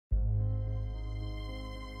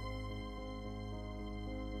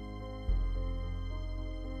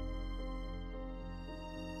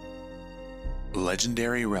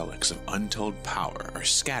legendary relics of untold power are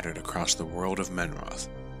scattered across the world of Menroth.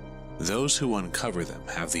 Those who uncover them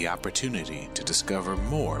have the opportunity to discover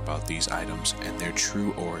more about these items and their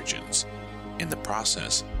true origins. In the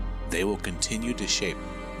process, they will continue to shape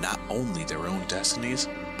not only their own destinies,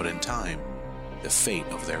 but in time, the fate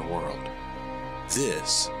of their world.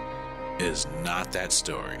 This is not that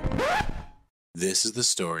story. This is the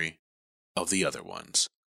story of the other ones.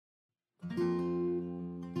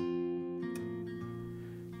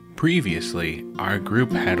 Previously, our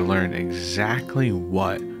group had learned exactly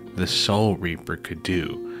what the Soul Reaper could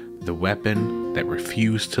do, the weapon that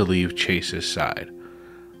refused to leave Chase's side.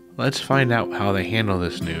 Let's find out how they handle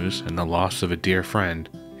this news and the loss of a dear friend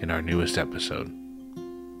in our newest episode.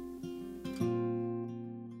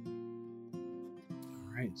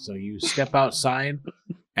 Alright, so you step outside,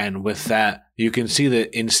 and with that, you can see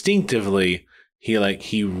that instinctively,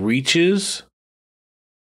 he reaches,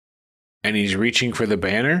 and he's reaching for the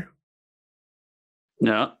banner.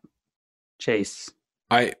 No. Chase.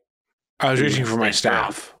 I was reaching for my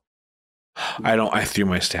staff. I threw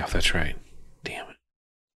my staff, that's right. Damn it.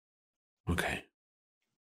 Okay.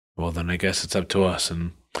 Well, then I guess it's up to us.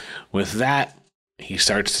 And with that, he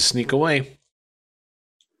starts to sneak away.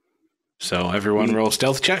 So everyone roll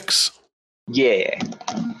stealth checks. Yeah.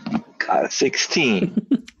 Got a 16.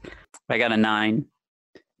 I got a 9.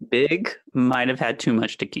 Big might have had too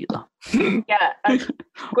much tequila. Yeah.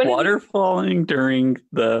 Water falling during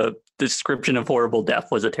the description of horrible death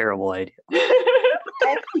was a terrible idea.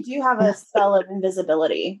 I actually do have a spell of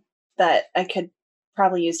invisibility that I could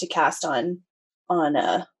probably use to cast on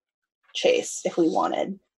Chase if we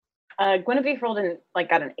wanted. Guinevere rolled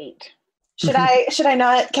got an 8. Should I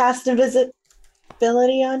not cast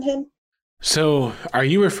invisibility on him? So, are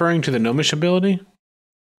you referring to the gnomish ability?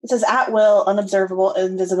 It says at will, unobservable,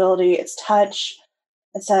 invisibility. It's touch.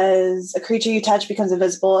 It says a creature you touch becomes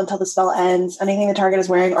invisible until the spell ends. Anything the target is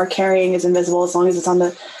wearing or carrying is invisible as long as it's on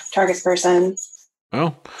the target's person.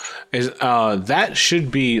 Oh, that should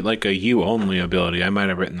be like a you only ability. I might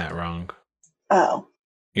have written that wrong. Oh.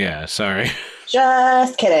 Yeah, sorry.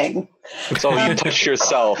 Just kidding. So you touch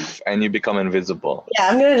yourself and you become invisible. Yeah,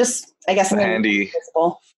 I'm gonna just. I guess I'm gonna be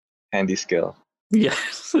invisible. Handy skill.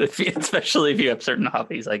 Yes, especially if you have certain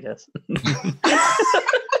hobbies, I guess.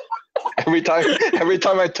 Every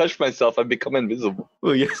time I touch myself, I become invisible.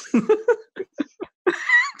 Well, yes. The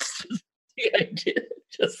idea,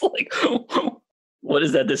 just like, what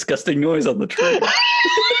is that disgusting noise on the tree?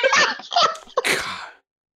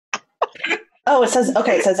 Oh, it says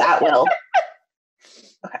at will.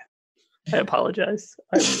 Okay. I apologize.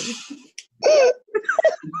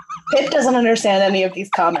 Pip doesn't understand any of these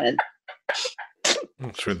comments.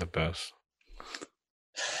 That's for the best.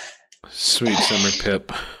 Sweet summer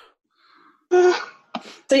Pip.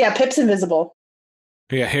 So yeah, Pip's invisible.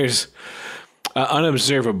 Yeah, here's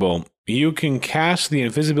unobservable. You can cast the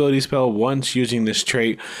invisibility spell once using this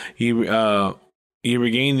trait. You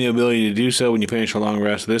regain the ability to do so when you finish a long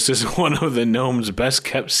rest. This is one of the gnomes' best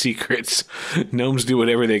kept secrets. Gnomes do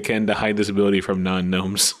whatever they can to hide this ability from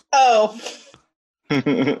non-gnomes. Oh.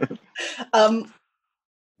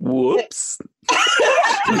 Whoops.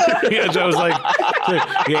 Yeah, so I was like,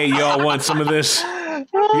 yeah, y'all want some of this?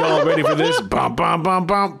 Y'all ready for this? Bum, bum, bum,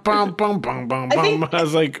 bum, bum, bum, bum, bum, bum. I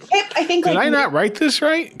was like, did I not write this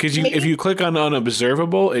right? Because if you click on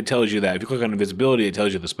unobservable, it tells you that. If you click on invisibility, it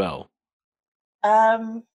tells you the spell.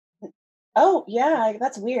 Oh, yeah,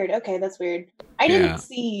 that's weird. Okay, that's weird. I didn't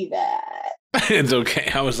see that. It's okay.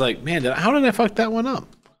 I was like, man, how did I fuck that one up?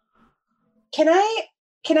 Can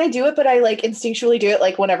I do it, but I instinctually do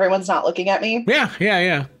it when everyone's not looking at me? Yeah.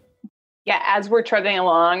 Yeah, as we're trudging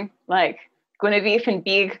along, Guinevere and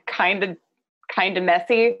Big kind of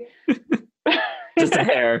messy. Just a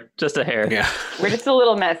hair. Yeah. We're just a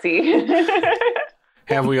little messy.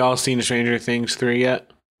 Have we all seen Stranger Things 3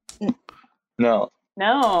 yet? No.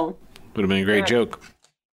 No. Would have been a great joke.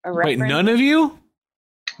 Wait, reference? none of you?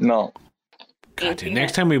 No. God, dude,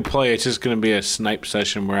 next time we play, it's just going to be a snipe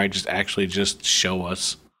session where I just show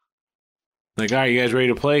us. Like, all right, you guys ready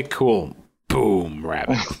to play? Cool. Boom,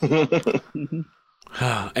 rabbit.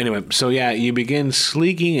 Anyway, so yeah, you begin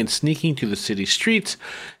sleeking and sneaking to the city streets.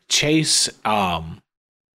 Chase,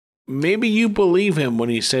 maybe you believe him when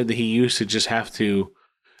he said that he used to just have to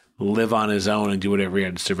live on his own and do whatever he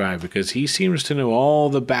had to survive, because he seems to know all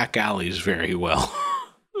the back alleys very well.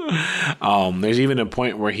 There's even a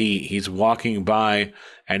point where he's walking by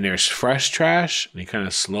and there's fresh trash, and he kind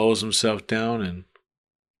of slows himself down and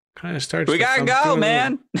kind of starts. We gotta go,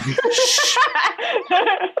 man.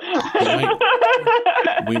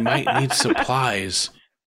 We might need supplies.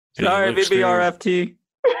 Sorry, BBRFT.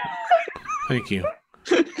 Thank you.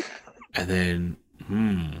 And then,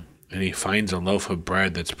 and he finds a loaf of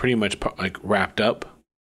bread that's pretty much like wrapped up.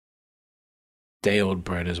 Day-old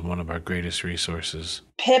bread is one of our greatest resources.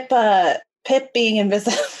 Pip being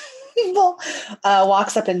invisible,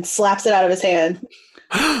 walks up and slaps it out of his hand.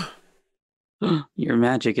 Your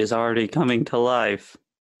magic is already coming to life.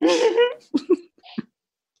 Damn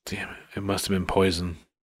it. It must have been poison.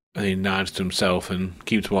 And he nods to himself and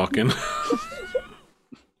keeps walking.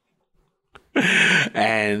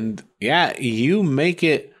 And yeah, you make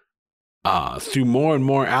it through more and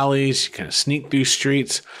more alleys. You kind of sneak through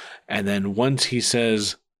streets. And then once he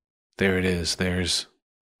says, there it is, there's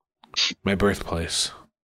my birthplace.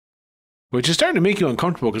 Which is starting to make you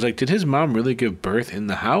uncomfortable because, like, did his mom really give birth in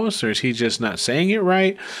the house, or is he just not saying it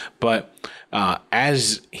right? But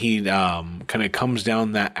as he kind of comes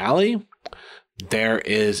down that alley, there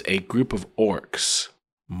is a group of orcs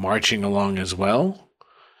marching along as well.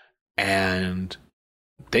 And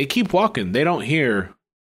they keep walking. They don't hear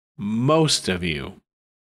most of you.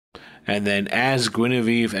 And then as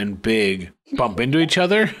Guinevere and Big bump into each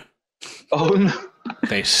other, Oh no.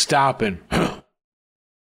 they stop and and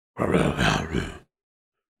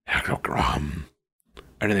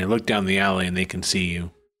then they look down the alley and they can see you.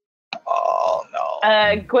 Oh no.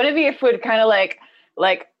 Guinevere would kind of like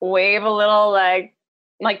wave a little, like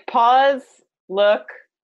pause, look,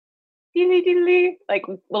 deedly, like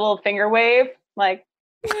little finger wave, like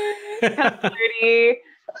kind of flirty.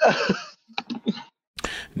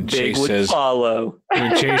 And Big Chase would says, follow.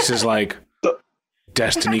 and Chase is like,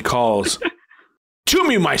 Destiny calls. To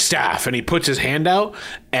me, my staff. And he puts his hand out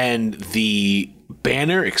and the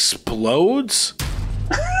banner explodes.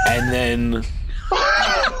 And then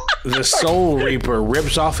the Soul Reaper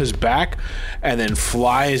rips off his back and then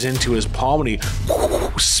flies into his palm, and he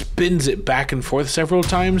spins it back and forth several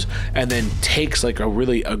times and then takes like a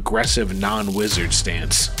really aggressive non-wizard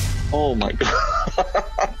stance. Oh my god.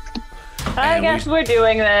 I And guess we're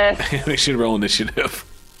doing this. We should roll initiative.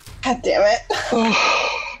 God damn it.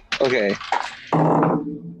 Okay.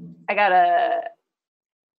 I got a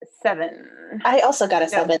 7. I also got a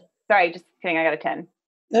 7. Sorry, just kidding. I got a 10.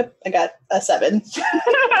 Nope, I got a 7.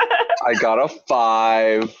 I got a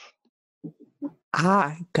 5.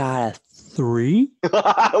 I got a 3.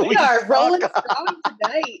 We are rolling strong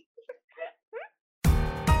tonight.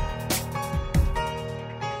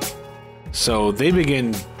 So they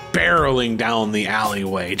begin barreling down the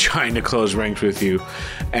alleyway, trying to close ranks with you.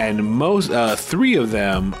 And most 3 of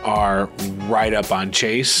them are right up on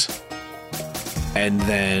Chase. And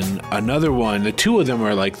then another one, the 2 of them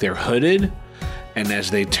are like they're hooded. And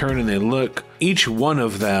as they turn and they look, each one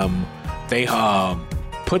of them, they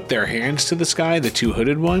put their hands to the sky, the 2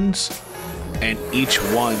 hooded ones. And each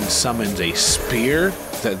one summons a spear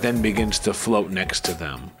that then begins to float next to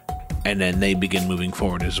them. And then they begin moving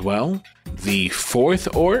forward as well. The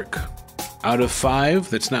 4th orc out of 5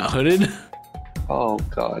 that's not hooded Oh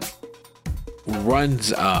god.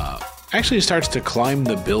 runs actually starts to climb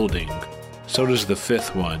the building. So does the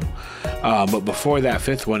 5th one. But before that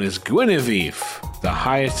 5th one is Guinevere, the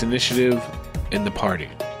highest initiative in the party.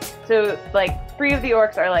 So, like, 3 of the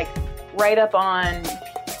orcs are, like, right up on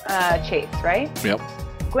Chase, right? Yep.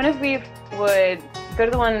 Guinevere would go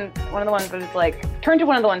to one of the ones that is, like, turn to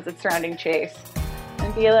one of the ones that's surrounding Chase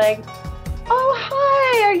and be like, oh,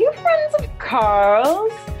 hi, are you friends of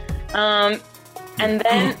Carl's? And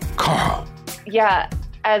then, Carl. yeah,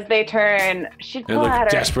 as they turn, she'd They pull look out her...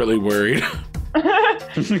 desperately worried.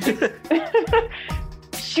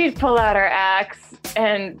 She'd pull out her axe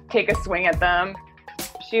and take a swing at them.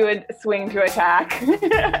 She would swing to attack.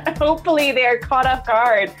 Hopefully they're caught off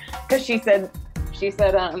guard because she said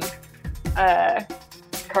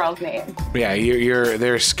Carl's name. Yeah,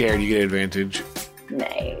 they're scared. You get advantage.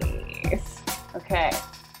 Nice. Okay.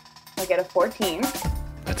 I get a 14.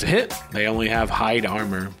 That's a hit. They only have hide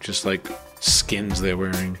armor, just like skins they're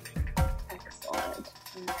wearing. Excellent.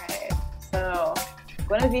 Alright. So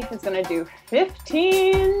Guinevere is gonna do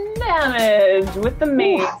 15 damage with the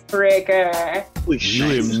Maze Breaker. Holy You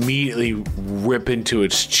shit. immediately rip into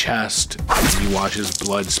its chest, and you watch as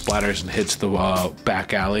blood splatters and hits the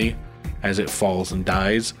back alley as it falls and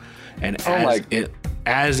dies. And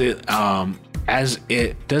as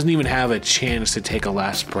it doesn't even have a chance to take a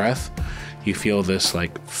last breath, you feel this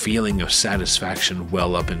like feeling of satisfaction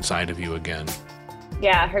well up inside of you again.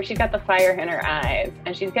 Yeah, she's got the fire in her eyes,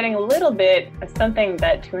 and she's getting a little bit of something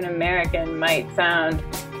that to an American might sound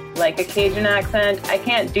like a Cajun accent. I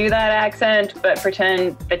can't do that accent, but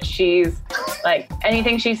pretend that she's, like,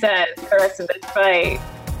 anything she says the rest of this fight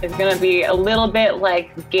is going to be a little bit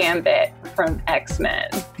like Gambit from X-Men.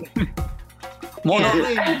 Mono.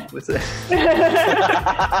 What's it?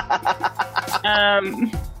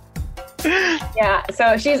 Yeah,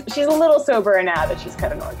 so she's a little soberer now that she's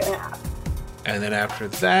cut an orc in half. And then after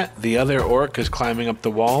that, the other orc is climbing up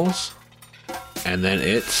the walls. And then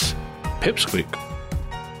it's Pipsqueak.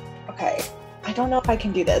 Okay. I don't know if I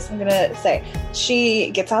can do this. I'm going to say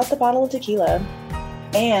she gets out the bottle of tequila,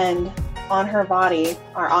 and on her body,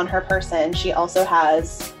 or on her person, she also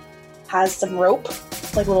has some rope.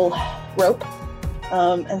 It's like a little rope.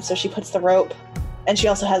 And so she puts the rope, and she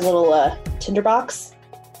also has a little tinderbox,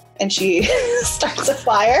 and she starts a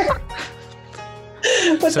fire.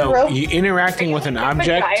 With the rope. You interacting with an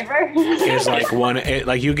object MacGyver? is like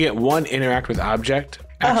like you get one interact with object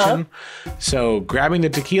action. So grabbing the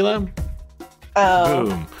tequila,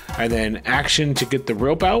 boom, and then action to get the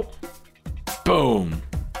rope out, boom,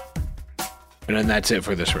 and then that's it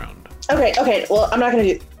for this round. Okay. Well, I'm not gonna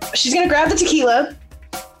do. She's gonna grab the tequila.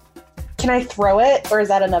 Can I throw it, or is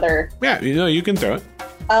that another? Yeah, you can throw it.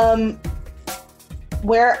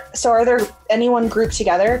 So are there anyone grouped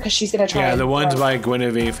together? Because she's going to try. Yeah, the ones by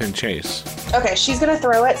Guinevere and Chase. Okay, she's going to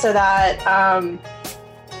throw it so that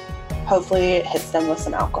hopefully it hits them with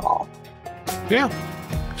some alcohol. Yeah.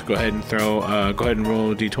 So go ahead and throw. Go ahead and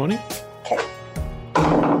roll a d20. Okay.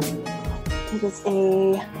 It is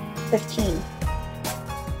a 15.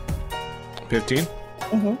 15?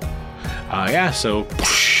 Mm-hmm. Yeah, so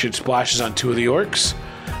it splashes on two of the orcs,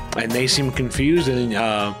 and they seem confused, and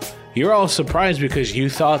you're all surprised because you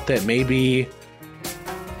thought that maybe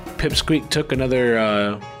Pipsqueak took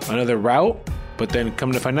another route, but then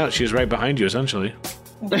come to find out she was right behind you, essentially.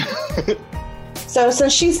 So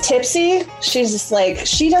since she's tipsy, she's just like,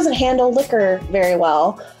 she doesn't handle liquor very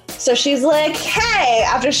well. So she's like, hey,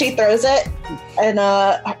 after she throws it, and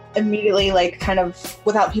immediately, like, kind of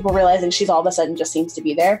without people realizing, she's all of a sudden just seems to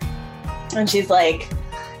be there. And she's like,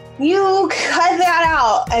 you cut that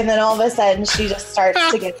out. And then all of a sudden she just starts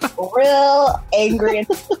to get real angry.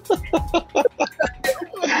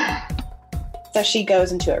 So she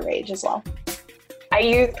goes into a rage as well. I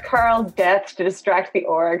used Carl Death to distract the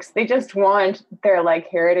orcs. They just want their, like,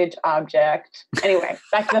 heritage object. Anyway,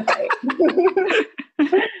 back to the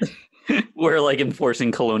fight. We're, like,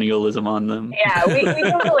 enforcing colonialism on them. Yeah, we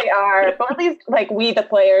totally are. But at least, like, we, the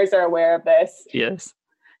players, are aware of this. Yes.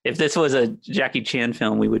 If this was a Jackie Chan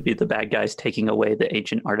film, we would be the bad guys taking away the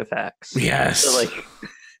ancient artifacts. Yes. So, like,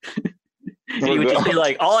 you would just be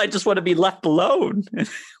like, "Oh, I just want to be left alone.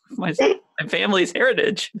 my family's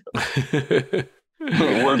heritage."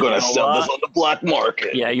 We're going to sell this on the black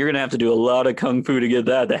market. Yeah, you're going to have to do a lot of kung fu to get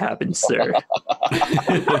that to happen, sir.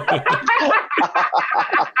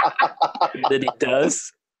 Then he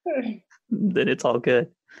does. Then it's all good.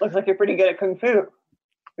 Looks like you're pretty good at kung fu.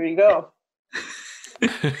 Here you go.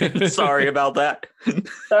 Sorry about that.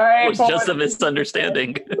 Sorry. It was just a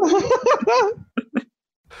misunderstanding.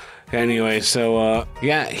 Anyway, so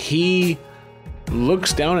yeah, he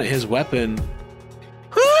looks down at his weapon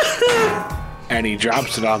and he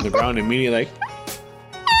drops it on the ground immediately,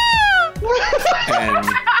 and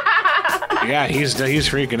yeah, he's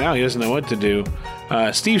freaking out. He doesn't know what to do.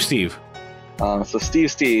 Steve. So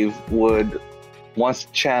Steve would wants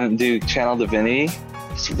to channel divinity.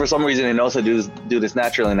 For some reason, he knows how to do this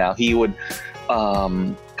naturally now. He would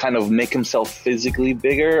kind of make himself physically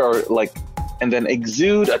bigger, or like, and then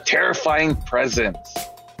exude a terrifying presence.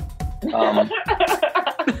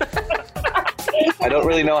 I don't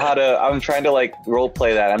really know how to. I'm trying to like role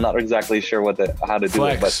play that. I'm not exactly sure how to do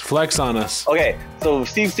it. But Flex on us. Okay, so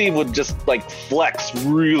Steve would just like flex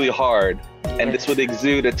really hard, and this would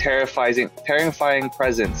exude a terrifying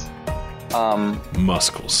presence.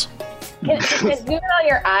 Muscles. Can zoom out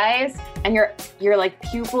your eyes and your like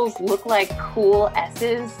pupils look like cool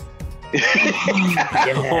S's.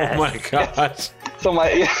 Oh my gosh. So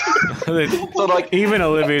like even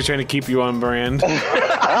Olivia's trying to keep you on brand.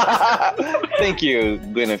 Thank you,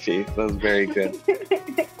 Guinevere. That was very good.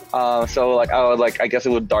 So like I guess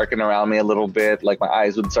it would darken around me a little bit. Like my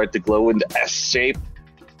eyes would start to glow into S shape.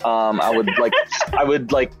 I would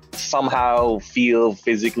somehow feel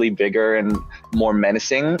physically bigger and more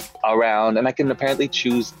menacing around, and I can apparently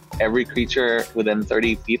choose every creature within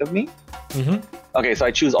 30 feet of me. Mm-hmm. Okay, so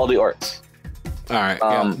I choose all the orcs. All right.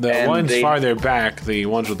 Yeah. The ones farther back, the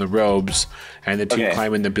ones with the robes, and the two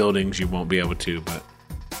climbing the buildings, you won't be able to. But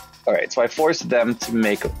all right, so I forced them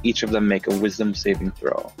to each of them make a wisdom saving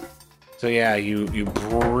throw. So yeah, you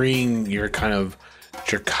bring your kind of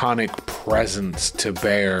draconic presence to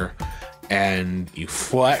bear, and you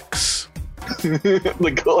flex. You dab.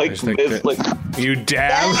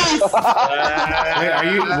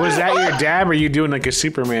 Was that your dab, or are you doing like a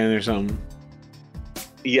Superman or something?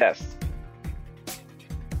 Yes.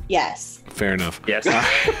 Yes. Fair enough. Yes.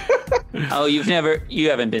 Oh, you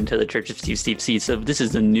haven't been to the Church of Steve Steve Seed, so this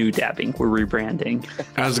is a new dabbing. We're rebranding.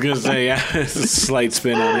 I was gonna say, yeah, it's a slight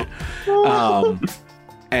spin on it.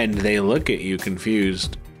 And they look at you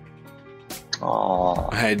confused.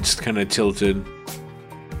 Aww. Heads kind of tilted.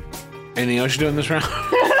 Anything else you're doing this round?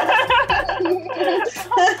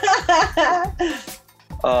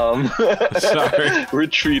 Sorry.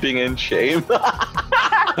 Retreating in shame.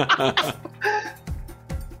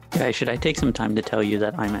 Guys, should I take some time to tell you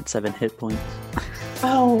that I'm at 7 hit points?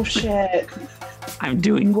 Oh, shit. I'm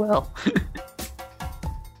doing well.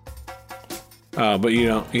 But you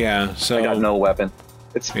don't. Yeah. So I got no weapon.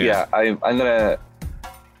 It's Yeah. I'm gonna.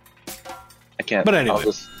 I can't. But anyway.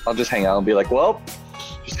 I'll just hang out and be like, well,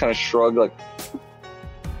 just kind of shrug like.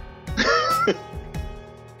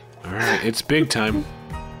 All right, it's big time.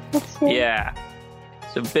 Yeah.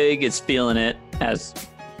 So Big is feeling it as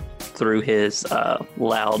through his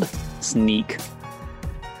loud sneak.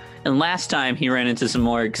 And last time he ran into some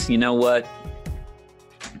orcs, you know what?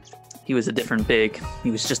 He was a different Big. He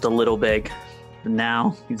was just a little big. But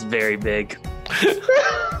now he's very big. He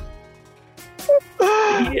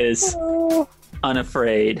is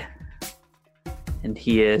unafraid. And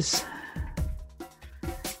he is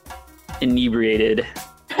inebriated.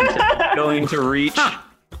 He's going to reach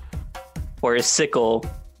for his sickle,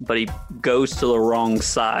 but he goes to the wrong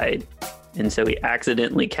side. And so he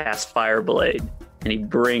accidentally casts Fireblade. And he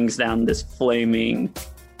brings down this flaming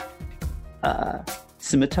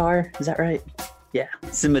scimitar. Is that right? Yeah.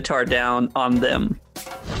 Scimitar down on them.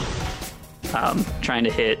 Trying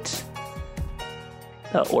to hit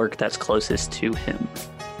the orc that's closest to him.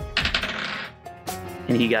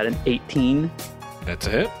 And he got an 18. That's a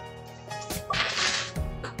hit.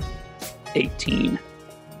 18.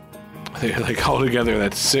 They're like all together.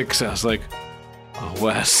 That's 6. I was like, oh,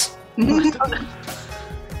 Wes.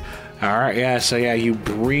 All right, yeah. So yeah, you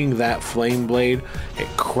bring that flame blade. It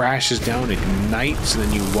crashes down, ignites, and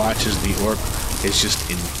then you watch as the orc is just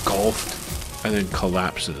engulfed and then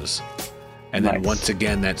collapses. And then once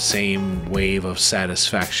again, that same wave of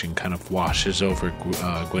satisfaction kind of washes over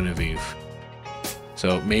Guinevere.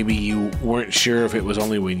 So maybe you weren't sure if it was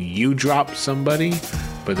only when you dropped somebody,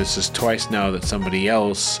 but this is twice now that somebody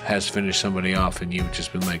else has finished somebody off, and you've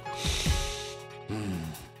just been like,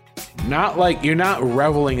 Not like you're not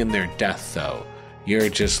reveling in their death, though. You're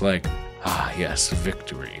just like, ah, yes,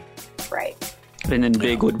 victory. Right. And then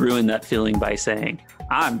Big would ruin that feeling by saying,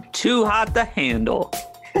 I'm too hot to handle.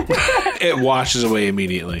 It washes away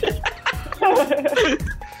immediately.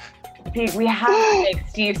 We have to make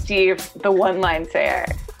Steve the one-line sayer.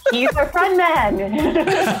 He's our front man.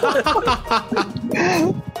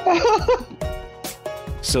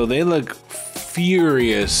 So they look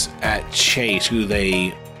furious at Chase, who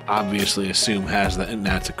they obviously assume has that, and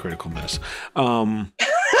that's a critical miss.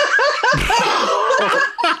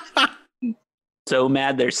 So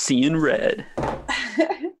mad they're seeing red.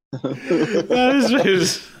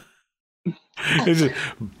 It's just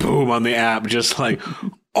boom on the app, just like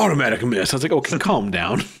automatic miss. I was like, okay, calm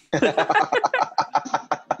down.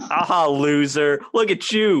 Aha, loser. Look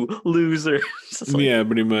at you, loser. Like, yeah,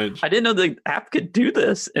 pretty much. I didn't know the app could do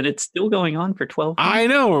this, and it's still going on for 12 months. I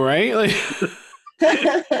know, right? Like,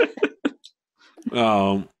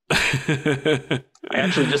 I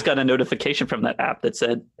actually just got a notification from that app that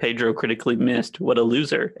said Pedro critically missed. What a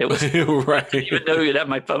loser. It was right. I didn't even know you'd have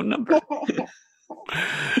my phone number.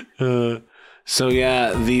 So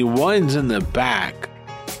yeah, the ones in the back,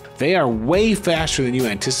 they are way faster than you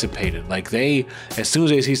anticipated. Like they, as soon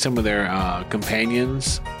as they see some of their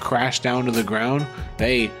companions crash down to the ground,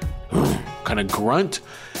 they kind of grunt,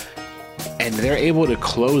 and they're able to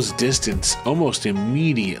close distance almost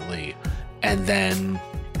immediately. And then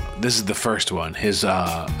this is the first one. His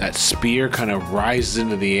that spear kind of rises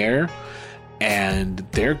into the air, and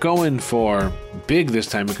they're going for Big this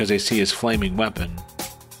time because they see his flaming weapon.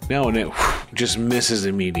 No, and it just misses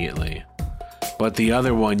immediately. But the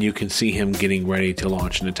other one, you can see him getting ready to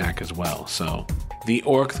launch an attack as well. So the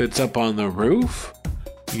orc that's up on the roof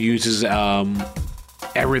uses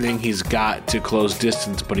everything he's got to close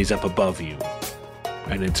distance, but he's up above you.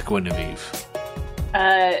 And it's Guinevere.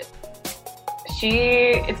 She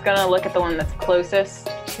is gonna look at the one that's closest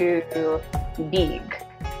to Big.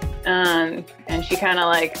 And she kind of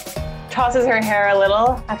like tosses her hair a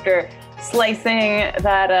little after slicing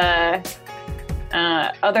that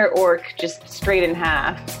other orc just straight in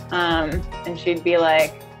half. And she'd be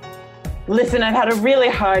like, listen, I've had a really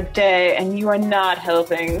hard day and you are not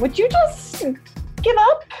helping. Would you just give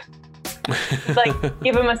up? Like,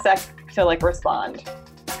 give him a sec to like respond.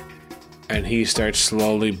 And he starts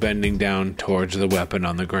slowly bending down towards the weapon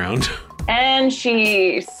on the ground. And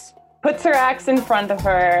she puts her axe in front of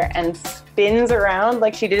her and spins around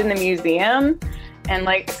like she did in the museum. And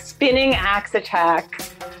like spinning axe attack,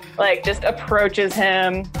 like just approaches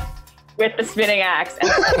him with the spinning axe.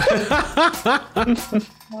 And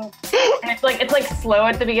it's like slow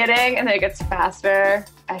at the beginning and then it gets faster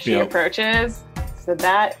as she approaches. So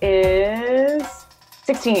that is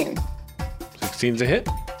 16. 16's a hit.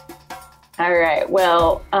 All right.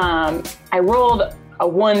 Well, I rolled a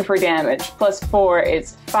 1 for damage. Plus 4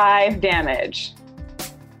 is 5 damage.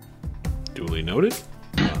 Duly noted.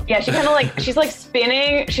 Yeah, she kind of like, she's like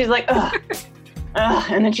spinning. She's like, ugh.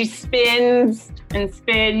 And then she spins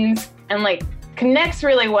and like connects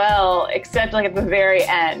really well, except like at the very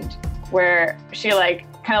end where she like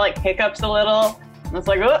kind of like hiccups a little. And it's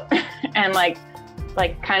like, oh, and like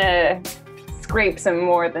kind of scrapes him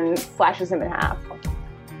more than slashes him in half.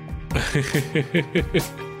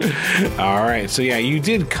 All right, so yeah, you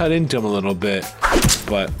did cut into him a little bit,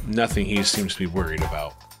 but nothing he seems to be worried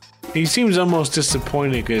about. He seems almost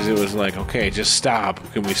disappointed because it was like, okay, just stop.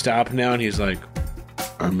 Can we stop now? And he's like,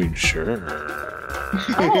 I mean, sure.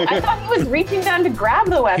 Oh, I thought he was reaching down to grab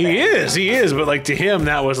the weapon. He is, but like to him,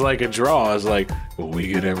 that was like a draw. It's like, well, we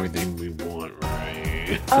get everything we want,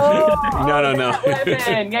 right? Oh, no.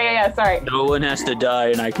 Weapon. Yeah, sorry. No one has to die,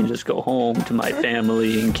 and I can just go home to my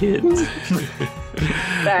family and kids.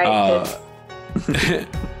 Sorry, Toots.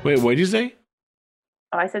 Wait, what'd you say?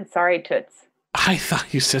 Oh, I said sorry, Toots. I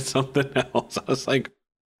thought you said something else. I was like,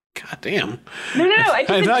 God damn. No. I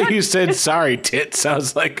thought you said sorry, tits. I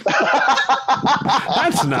was like,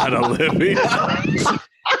 that's not Olivia.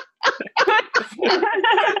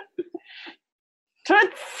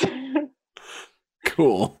 Toots.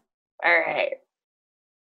 Cool. All right.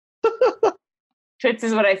 Toots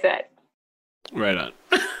is what I said. Right on.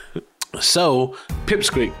 So,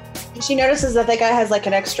 Pipsqueak. She notices that guy has like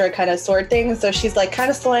an extra kind of sword thing, so she's like kind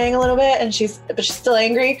of swaying a little bit, and she's still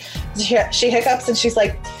angry. She hiccups and she's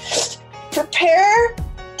like, "Prepare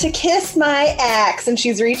to kiss my axe," and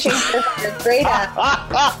she's reaching for her great axe.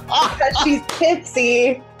 Because she's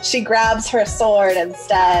tipsy, she grabs her sword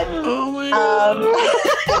instead. Oh my God.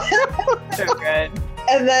 So good.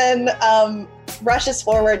 And then rushes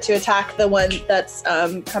forward to attack the one that's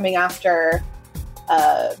coming after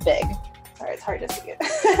Big. Sorry, it's hard to see it.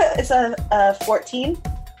 It's a 14.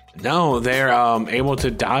 No, they're able to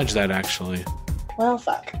dodge that, actually. Well,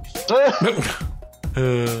 fuck.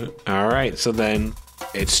 All right, so then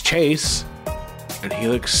it's Chase, and he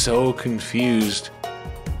looks so confused.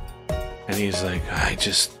 And he's like, I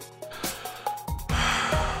just...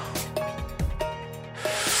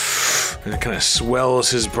 And it kind of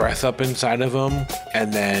swells his breath up inside of him.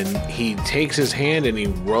 And then he takes his hand and he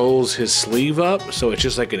rolls his sleeve up. So it's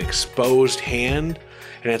just like an exposed hand.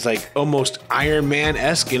 And it's like almost Iron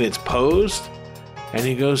Man-esque in its pose. And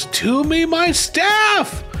he goes, "To me, my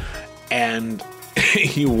staff!" And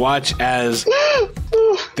you watch as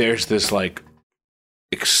there's this like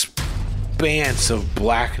expanse of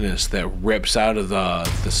blackness that rips out of the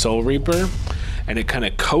Soul Reaper. And it kind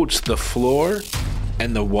of coats the floor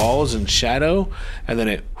and the walls in shadow, and then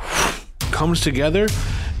it comes together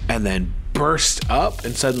and then bursts up,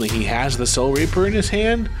 and suddenly he has the Soul Reaper in his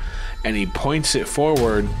hand, and he points it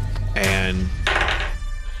forward, and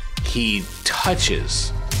he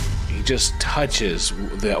just touches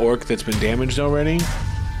the orc that's been damaged already.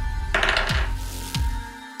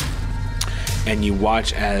 And you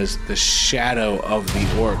watch as the shadow of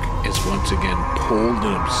the orc is once again pulled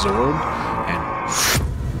and absorbed and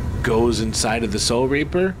goes inside of the Soul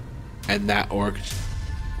Reaper, and that orc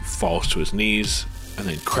falls to his knees and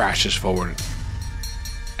then crashes forward,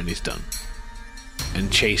 and he's done.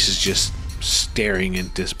 And Chase is just staring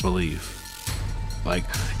in disbelief. Like,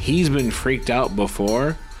 he's been freaked out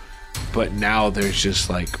before, but now there's just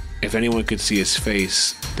like, if anyone could see his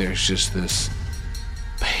face, there's just this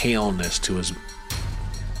paleness to his,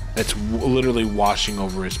 that's literally washing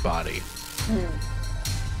over his body.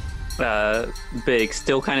 Big,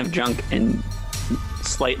 still kind of drunk and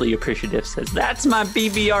slightly appreciative, says, "That's my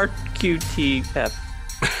BBRQTF."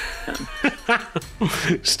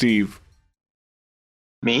 Steve.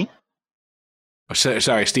 Me? Oh,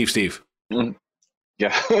 sorry, Steve. Yeah.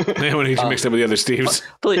 I want to get you mixed up with the other Steves.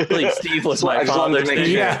 Please, Steve was my father's name.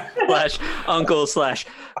 Yeah. Slash uncle slash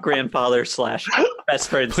grandfather slash best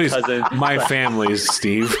friend's Please, cousin. my family's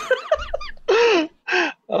Steve.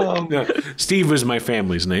 No, Steve is my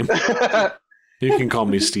family's name. You can call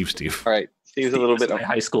me Steve. All right. Steve's a little bit my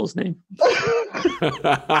high school's name.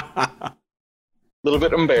 little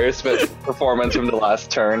bit embarrassed with performance from the last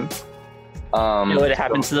turn. You know what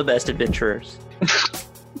happens to the best adventurers.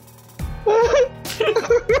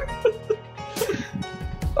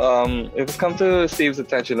 It's come to Steve's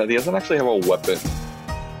attention that he doesn't actually have a weapon.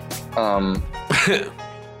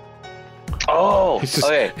 It's just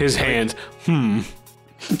okay. his hands.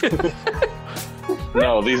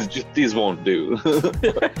 No, these won't do.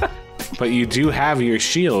 But you do have your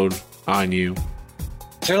shield on you.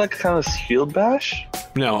 Is there like a kind of shield bash?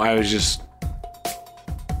 No, I was just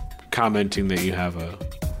commenting that you have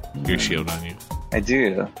your shield on you. I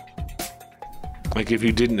do. Like if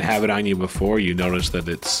you didn't have it on you before, you notice that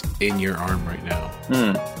it's in your arm right now.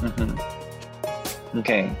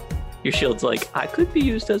 Okay. Your shield's like, I could be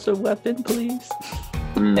used as a weapon, please.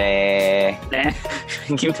 Nah. Nah.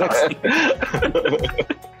 Keep tossing.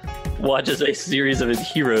 Watch as a series of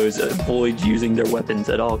heroes avoid using their weapons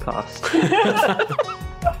at all costs.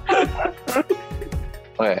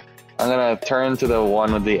 Okay. I'm gonna turn to the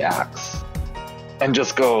one with the axe and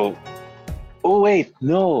just go. Oh wait,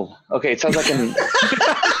 no. Okay, it sounds like an.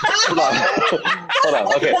 Hold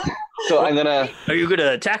on. Okay, so I'm gonna. Are you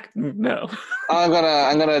gonna attack? No. I'm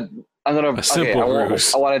gonna. A simple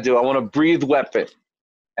ruse. I want to breathe weapon,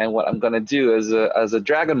 and what I'm gonna do as a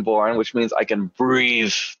dragonborn, which means I can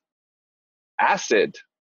breathe acid.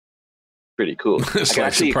 Pretty cool.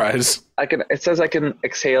 Slight surprise. It says I can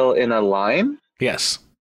exhale in a line. Yes.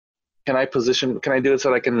 Can I do it so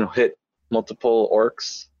that I can hit multiple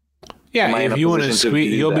orcs? Yeah, if you want to position to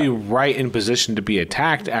squeeze, do you'll that? be right in position to be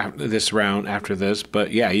attacked after this round. After this,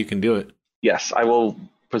 but yeah, you can do it. Yes, I will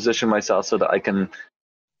position myself so that I can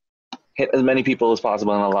hit as many people as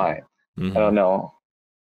possible in a line. Mhm. I don't know.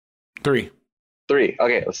 3. 3.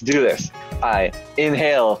 Okay, let's do this. I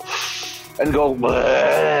inhale and go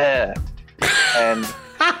bleh, and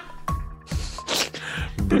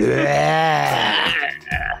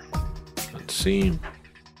Let's see.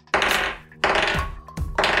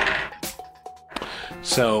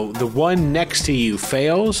 So the one next to you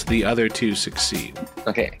fails, the other 2 succeed.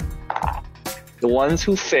 okay. The ones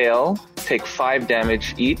who fail take 5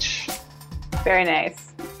 damage each. Very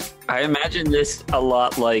nice. I imagine this a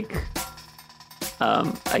lot like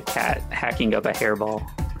a cat hacking up a hairball.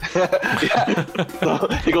 Yeah. So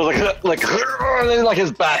he goes like, and then like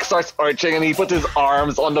his back starts arching, and he puts his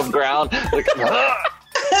arms on the ground, like.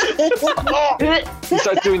 He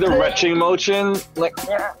starts doing the retching motion, like.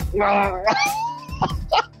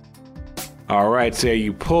 All right, so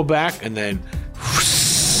you pull back, and then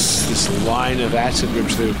this line of acid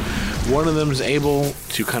rips through. One of them is able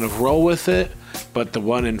to kind of roll with it, but the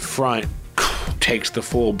one in front takes the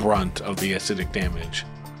full brunt of the acidic damage.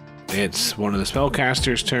 It's one of the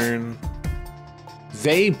spellcasters' turn.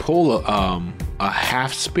 They pull a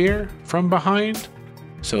half spear from behind,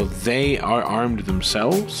 so they are armed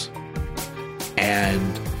themselves,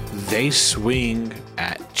 and they swing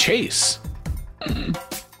at Chase.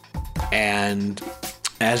 And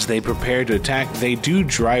as they prepare to attack, they do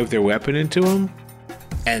drive their weapon into him,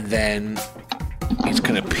 and then he's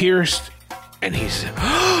kind of pierced, and he's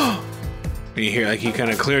and you hear like he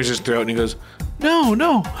kind of clears his throat, and he goes, "No,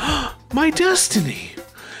 my destiny!"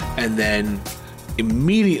 And then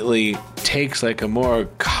immediately takes like a more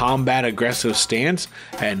combat aggressive stance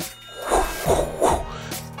and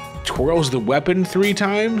twirls the weapon 3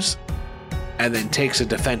 times, and then takes a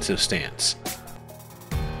defensive stance.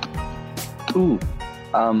 Ooh.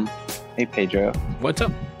 Hey Pedro. What's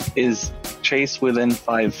up? Is Chase within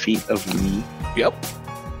 5 feet of me? Yep.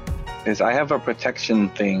 Because I have a protection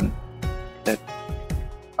thing that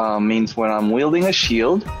means when I'm wielding a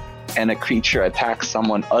shield and a creature attacks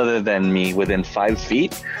someone other than me within 5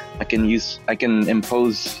 feet, I can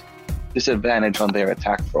impose disadvantage on their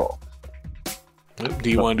attack roll. Do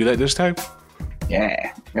you want to do that this time?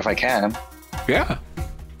 Yeah, if I can. Yeah.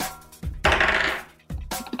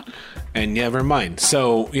 And never mind.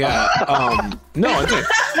 So yeah, no, I did.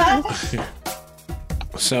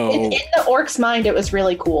 So In the orc's mind, it was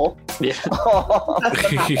really cool. Yeah.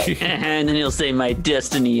 And then he'll say my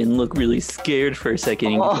destiny and look really scared for a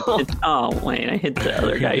second. Oh, wait, I hit the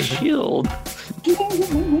other guy's shield.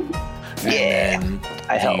 and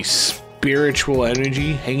I the help. spiritual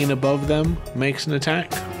energy hanging above them makes an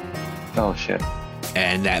attack, Oh shit.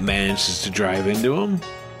 and that manages to drive into him.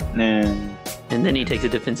 No. And then he takes a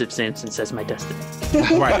defensive stance and says my destiny.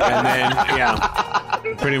 Right, and then yeah,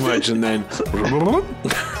 pretty much, and then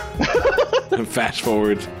fast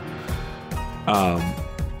forward. And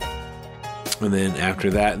then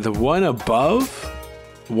after that, the one above,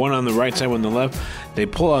 one on the right side, one on the left, they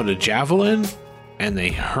pull out a javelin and they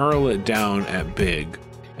hurl it down at Big,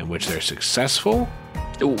 in which they're successful.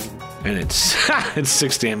 Ooh. And it's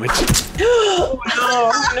 6 damage. Oh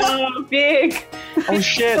no, Big. Oh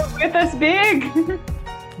shit! With us, Big.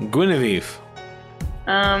 Guinevere.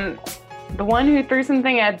 The one who threw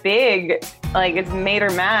something at Big, like it's made her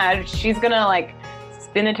mad. She's gonna like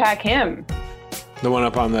spin attack him. The one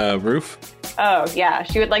up on the roof? Oh yeah,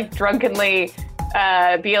 she would like drunkenly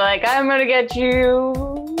be like, "I'm gonna get you.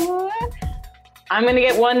 I'm gonna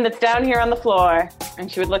get one that's down here on the floor." And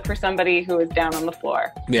she would look for somebody who was down on the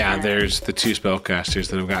floor. Yeah, there's the 2 spellcasters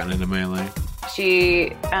that have gotten into melee.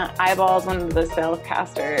 She eyeballs one of the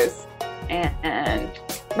spellcasters, and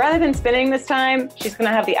rather than spinning this time, she's going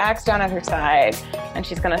to have the axe down at her side, and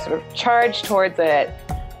she's going to sort of charge towards it,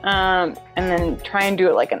 and then try and do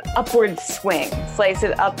it like an upward swing, slice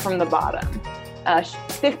it up from the bottom.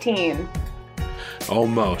 15.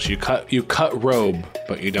 Almost. You cut robe,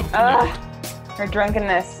 but you don't connect. Her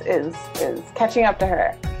drunkenness is catching up to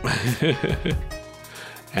her.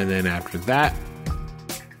 And then after that,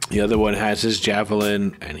 the other one has his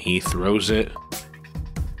javelin, and he throws it.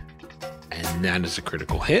 And that is a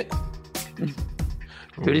critical hit.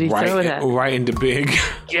 Who did he throw it at? Right into Big.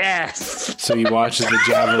 Yes! So he watches the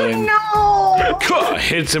javelin. No!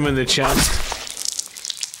 Hits him in the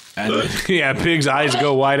chest. And then, yeah, Big's eyes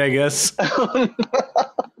go wide, I guess.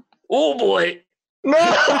 Oh boy!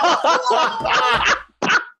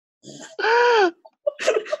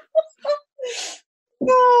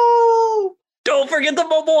 No! Don't forget the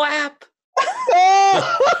mobile app!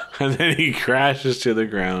 And then he crashes to the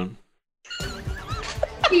ground.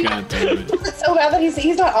 God damn it. Is it so bad that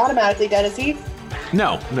he's not automatically dead, is he?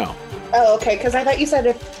 No. Oh, okay, because I thought you said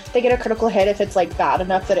if they get a critical hit, if it's like bad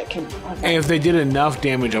enough that it can... And if they did enough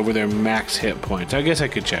damage over their max hit points, I guess I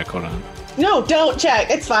could check. Hold on. No, don't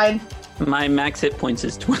check. It's fine. My max hit points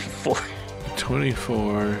is 24.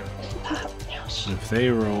 24. Oh, no, If they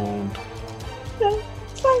rolled... no,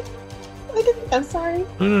 it's fine. I'm sorry.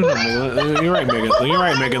 No. You're right,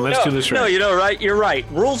 Megan. Let's do this right. No, you're right.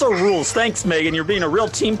 Rules are rules. Thanks, Megan. You're being a real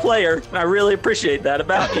team player, and I really appreciate that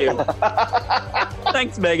about you.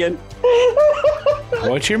 Thanks, Megan.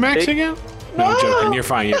 What's your max again? No, I'm joking. You're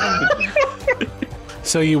fine.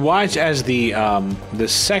 So you watch as the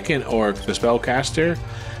second orc, the spellcaster,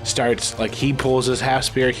 starts, like, he pulls his half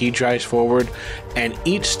spear, he drives forward, and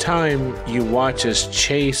each time you watch as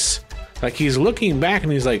Chase, like, he's looking back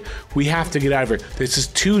and he's like, we have to get out of here. This is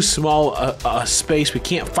too small a space. We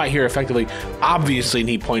can't fight here effectively. Obviously, and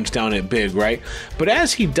he points down at Big, right? But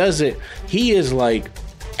as he does it, he is, like,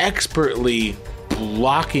 expertly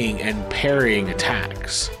blocking and parrying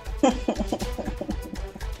attacks.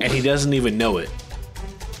 And he doesn't even know it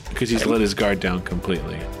because he's let his guard down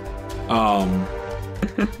completely.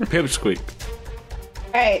 Pipsqueak.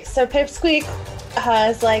 Alright, so Pipsqueak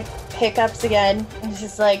has, like, hiccups again. And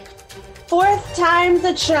she's like, 4th time's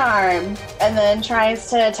a charm. And then tries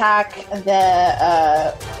to attack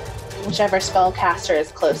the, whichever spellcaster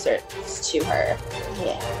is closer to her.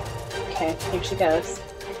 Yeah. Okay, here she goes.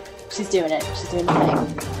 She's doing it. She's doing the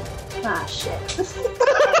thing. Ah, shit.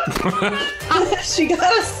 She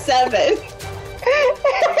got a 7.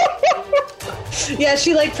 Yeah,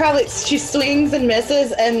 she like she swings and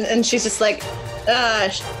misses, and she's just like,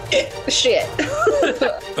 shit.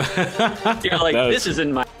 You're like, this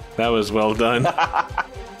isn't my... That was well done.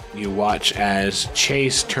 You watch as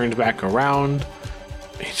Chase turns back around.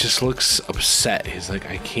 He just looks upset. He's like,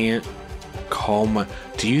 I can't call my...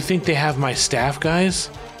 Do you think they have my staff, guys?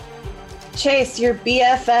 Chase, your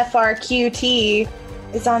BFFRQT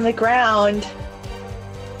is on the ground.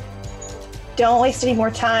 Don't waste any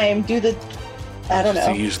more time. Do the... I don't know.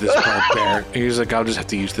 To use this barbaric... He's like, I'll just have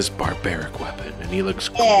to use this barbaric weapon. And he looks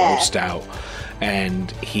grossed out.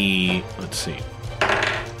 And he... Let's see.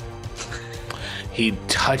 He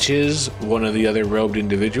touches one of the other robed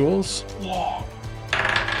individuals. Yeah.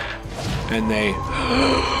 And they...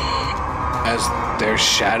 as their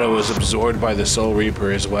shadow is absorbed by the Soul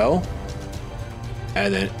Reaper as well.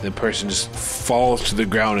 And then the person just falls to the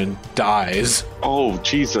ground and dies. Oh,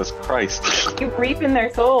 Jesus Christ. You reap in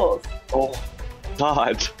their souls. Oh,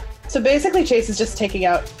 God. So basically, Chase is just taking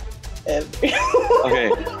out... Okay.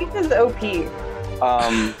 This is OP.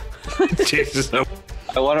 Jesus.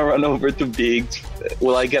 I want to run over to Big.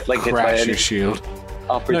 Will I get, like, hit by Crash any your shield.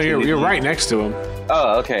 No, opportunity? you're right next to him.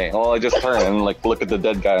 Oh, okay. Well, I just turn and, like, look at the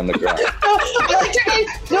dead guy on the ground.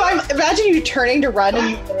 I'm imagine you turning to run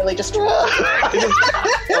and you literally just...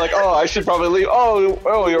 Like, oh, I should probably leave.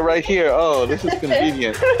 Oh, you're right here. Oh, this is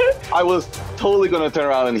convenient. I was totally going to turn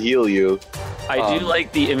around and heal you. I do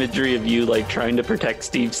like the imagery of you, like, trying to protect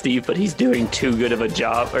Steve, but he's doing too good of a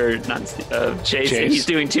job, or not Chase. He's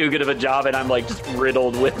doing too good of a job, and I'm, like, just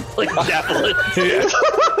riddled with, like, javelins.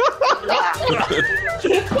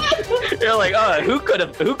 You're like, oh, who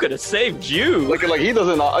could have saved you? Like he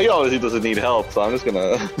obviously doesn't need help, so I'm just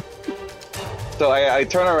gonna. So I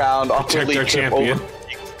turn around, awkwardly our trip champion. over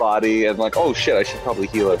Beak's body, and like, oh shit, I should probably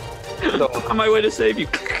heal it. So On my way to save you.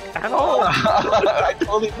 Ow. I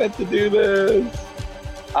totally meant to do this.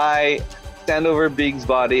 I stand over Beak's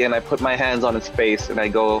body and I put my hands on his face and I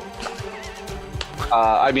go.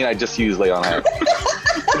 I just use lay on hands.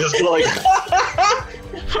 Just like,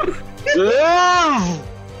 live,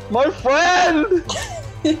 my friend.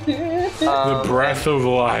 The breath of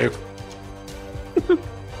life.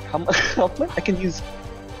 How much? I can use.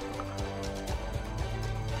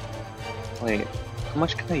 Wait, how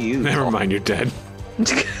much can I use? Never mind, you're dead.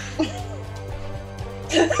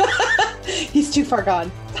 He's too far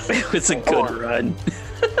gone. It was a good run.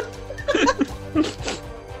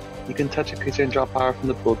 You can touch a creature and draw power from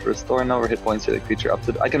the pool to restore a number of hit points to the creature up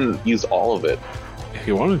to. I can use all of it. If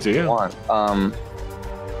you wanted to, If I yeah. want.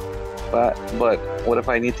 But what if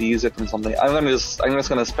I need to use it from something? I'm just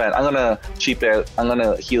gonna spend. I'm gonna cheap it. I'm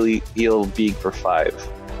gonna heal Beak for 5.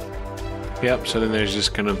 Yep, so then there's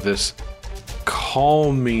just kind of this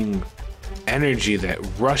calming energy that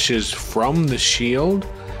rushes from the shield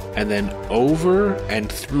and then over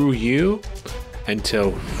and through you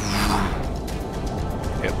until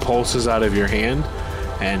it pulses out of your hand,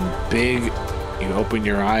 and Big, you open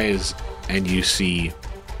your eyes and you see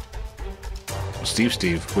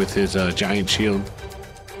Steve with his giant shield.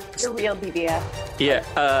 The real BBS. Yeah,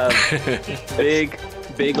 Big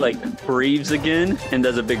like breathes again and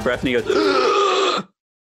does a big breath and he goes,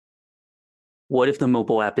 what if the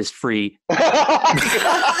mobile app is free?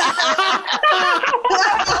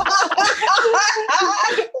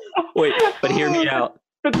 Wait, but hear me out.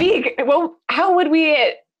 But Beak, well, how would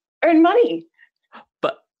we earn money?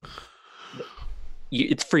 But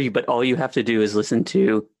it's free, but all you have to do is listen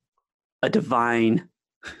to an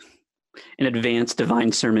advanced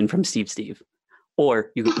divine sermon from Steve.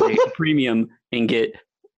 Or you can pay a premium and get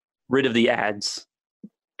rid of the ads.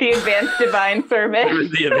 The advanced divine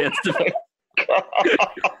sermon. The advanced divine.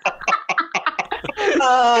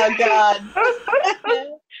 Oh God.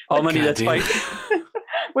 All money that's damn. fine.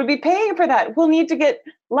 Would be paying for that. We'll need to get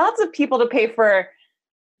lots of people to pay for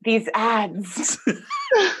these ads.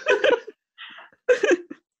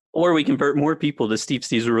 Or we convert more people to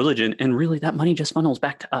Steve's religion, and really that money just funnels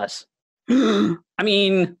back to us. I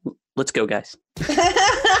mean, let's go, guys.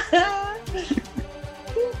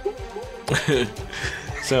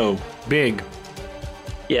 So, Big.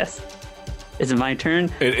 Yes. Is it my turn?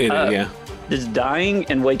 Yeah. Does dying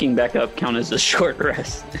and waking back up count as a short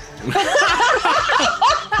rest?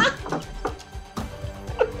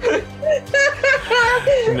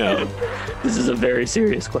 No. This is a very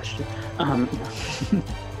serious question.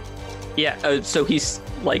 Yeah, so he's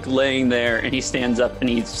like laying there and he stands up and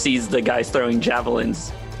he sees the guys throwing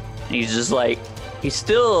javelins. And he's just like, he's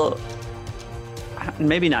still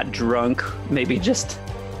maybe not drunk, maybe just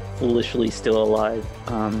foolishly still alive.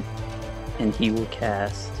 And he will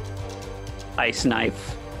cast Ice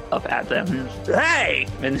Knife up at them. Hey!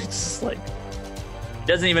 And it's just like, he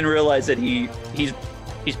doesn't even realize that he's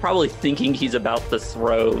probably thinking he's about to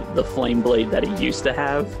throw the flame blade that he used to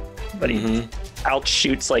have, but he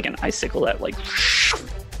outshoots like an icicle that like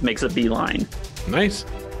makes a beeline. Nice.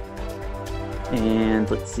 And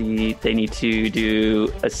let's see, they need to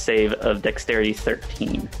do a save of dexterity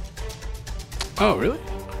 13. Oh, really?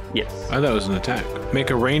 Yes. I thought it was an attack. Make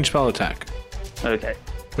a ranged spell attack. Okay.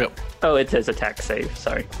 Yep. Oh, it says attack save.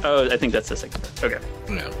 Sorry. Oh, I think that's the second. Okay.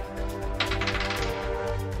 Yeah.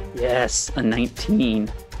 Yes, a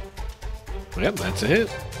 19. Yep, that's a hit.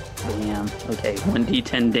 Bam. Okay,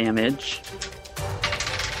 1d10 damage.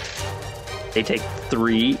 They take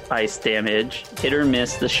 3 ice damage. Hit or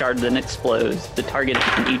miss, the shard then explodes. The target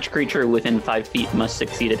and each creature within 5 feet must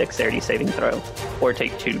succeed a dexterity saving throw, or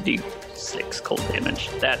take 2d6 cold damage.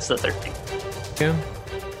 That's the 13. Yeah.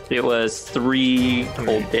 It was 3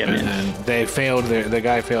 cold damage, And then they failed. The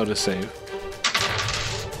guy failed to save.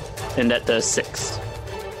 and that does 6.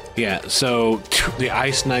 Yeah, so the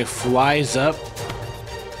ice knife flies up,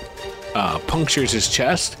 punctures his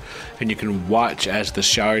chest, and you can watch as the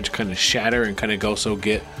shards kind of shatter and kind of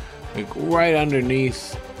get like right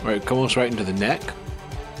underneath, right, almost right into the neck.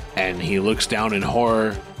 And he looks down in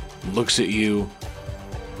horror, looks at you,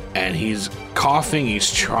 and he's coughing.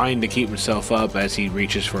 He's trying to keep himself up as he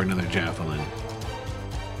reaches for another javelin.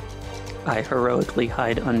 I heroically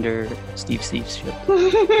hide under Steve's ship.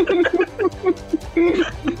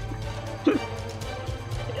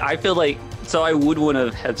 I feel like, so I would want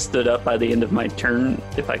to have stood up by the end of my turn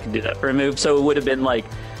if I could do that for a move. So it would have been like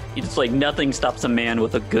It's like nothing stops a man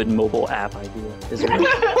with a good mobile app idea.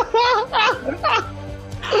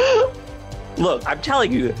 Look, I'm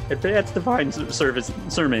telling you, Advanced Divine Service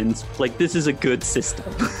sermons, like, this is a good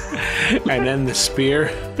system. And then the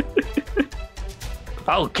spear.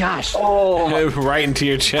 Oh, gosh. Right into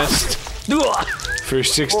your chest for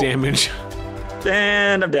 6 damage.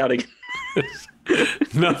 And I'm down again.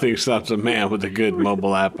 Nothing stops a man with a good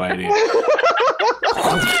mobile app idea.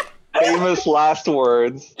 Famous last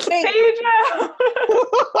words. Pedro!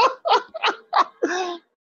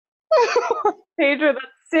 Pedro, that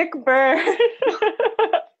sick bird.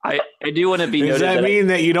 I do want to be noted. Does that mean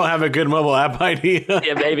that you don't have a good mobile app idea?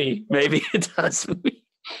 Yeah, maybe it does.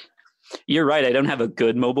 You're right. I don't have a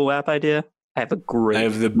good mobile app idea. I have a great. I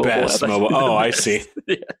have the best mobile. Oh, I see.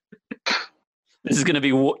 Yeah. This is going to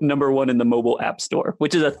be number 1 in the mobile app store,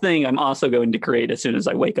 which is a thing I'm also going to create as soon as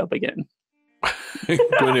I wake up again.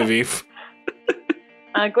 Guinevere.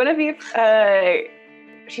 Guinevere,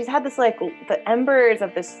 she's had this, like, the embers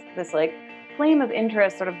of this like flame of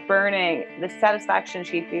interest sort of burning, the satisfaction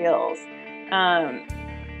she feels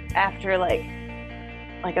after like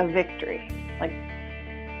a victory, like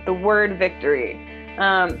the word victory.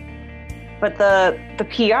 But the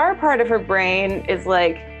PR part of her brain is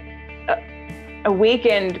like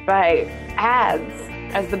awakened by ads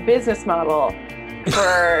as the business model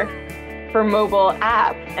for mobile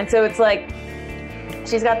app. And so it's like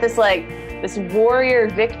she's got this like this warrior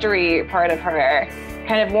victory part of her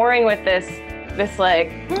kind of warring with this like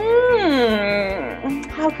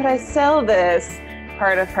how could I sell this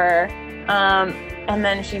part of her, and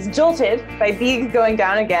then she's jolted by Beeg going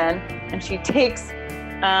down again, and she takes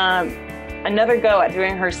another go at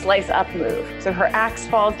doing her slice up move. So her axe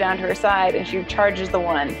falls down to her side, and she charges the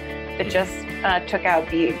one that just took out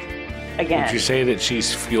Beeg again. Would you say that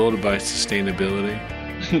she's fueled by sustainability?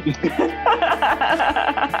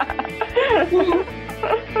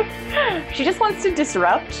 She just wants to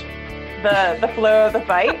disrupt the flow of the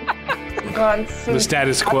fight. The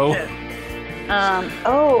status quo.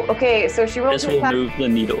 Okay, so she rolls. This will move the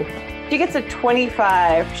needle. She gets a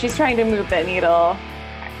 25. She's trying to move that needle.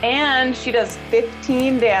 And she does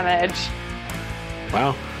 15 damage.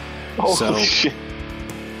 Wow. Oh, shit.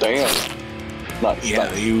 Damn. Nice.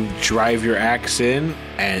 Yeah, you drive your axe in,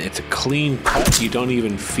 and it's a clean cut. You don't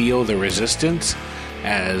even feel the resistance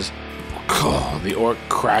as the orc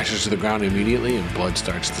crashes to the ground immediately, and blood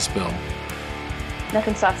starts to spill.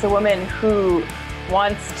 Nothing stops a woman who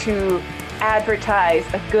wants to advertise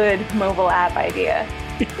a good mobile app idea.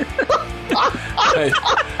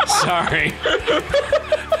 Sorry.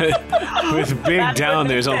 With Big That's down,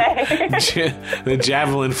 there's say. the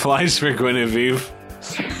javelin flies for Guinevere.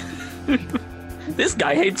 This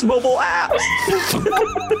guy hates mobile apps.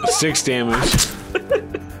 6 damage.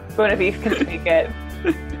 Guinevere can take it.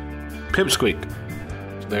 Pipsqueak.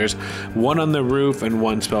 There's one on the roof and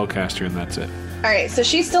one spellcaster, and that's it. All right, so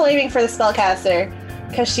she's still aiming for the spellcaster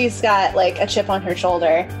because she's got like a chip on her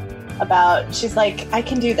shoulder about she's like, I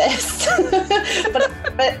can do this.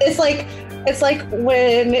 but it's like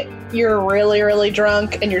when you're really, really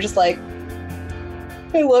drunk and you're just like,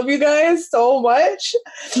 I love you guys so much.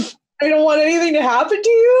 I don't want anything to happen to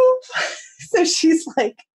you. So she's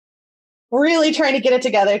like really trying to get it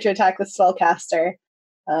together to attack the spellcaster.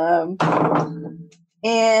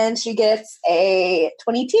 And she gets a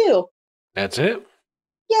 22. That's it?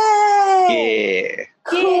 Yay! Yeah.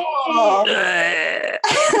 Cool.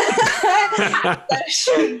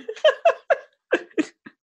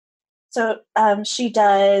 So she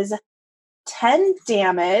does 10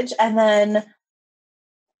 damage, and then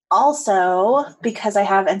also, because I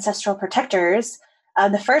have Ancestral Protectors,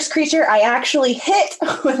 the first creature I actually hit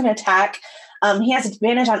with an attack, he has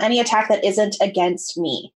advantage on any attack that isn't against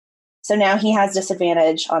me. So now he has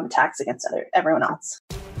disadvantage on attacks against everyone else.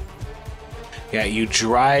 Yeah, you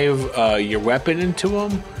drive your weapon into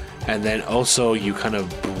him, and then also you kind of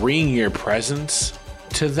bring your presence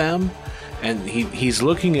to them, and he's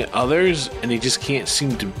looking at others, and he just can't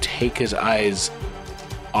seem to take his eyes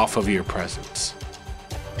off of your presence.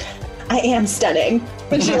 I am stunning.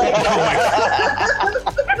 And she like,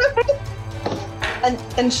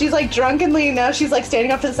 and she's like drunkenly now she's like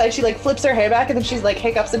standing up to the side. She like flips her hair back, and then she's like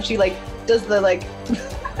hiccups, and she like does the like.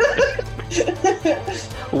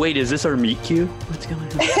 Wait, is this our meet cute? What's going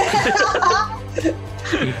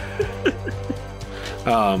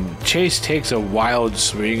on? Chase takes a wild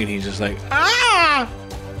swing, and he's just like, ah!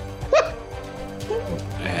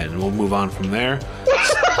 And we'll move on from there.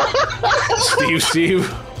 Steve.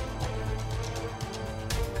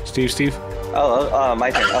 Oh,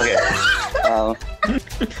 my turn. Okay.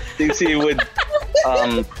 Steve would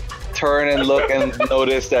turn and look and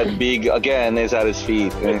notice that Big again is at his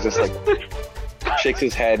feet, and he's just like shakes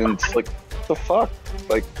his head and it's like, what the fuck?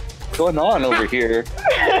 Like, what's going on over here?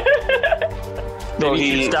 So Maybe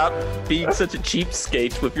you should stop being such a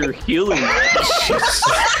cheapskate with your healing.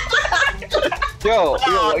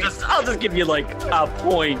 I'll just give you like a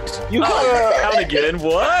point. You gotta down again.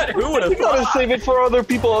 What? Who would have you gotta thought? save it for other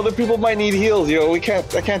people. Other people might need heals. I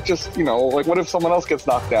can't just like, what if someone else gets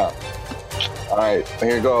knocked down? All right,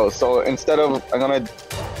 here you go. So instead of I'm gonna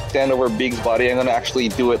stand over Big's body, I'm gonna actually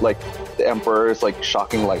do it like the Emperor's like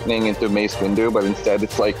shocking lightning into Mace Windu, but instead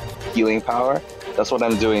it's like healing power. That's what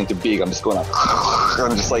I'm doing to Big. I'm just going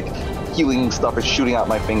I'm just like healing stuff is shooting out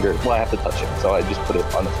my finger. Well, I have to touch it, so I just put it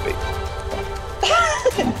on his face.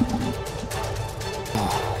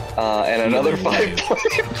 And another 5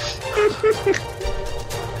 points.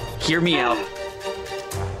 Hear me out.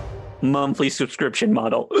 Monthly subscription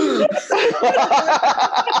model.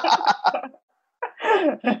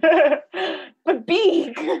 But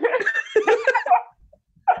Beak.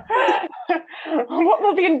 What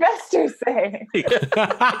will the investors say?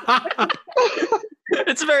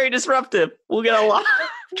 It's very disruptive. We'll get a lot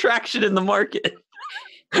of traction in the market.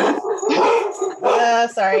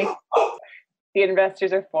 Sorry. The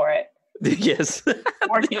investors are for it. Yes. The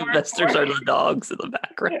investors are the dogs in the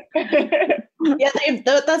background. Yeah,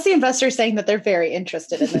 that's the investors saying that they're very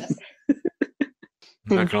interested in this.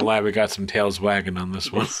 I'm not gonna lie, we got some tails wagging on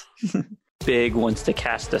this one. Big wants to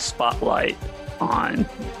cast a spotlight on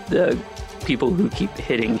the people who keep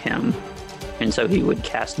hitting him, and so he would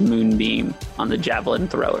cast Moonbeam on the javelin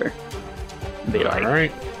thrower. Be like, all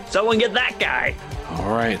right, someone get that guy.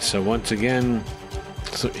 All right, so once again,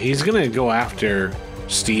 he's gonna go after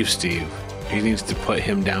Steve. He needs to put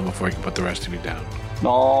him down before he can put the rest of you down.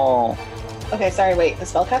 No. Okay, sorry, wait, the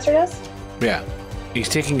spellcaster does? Yeah. He's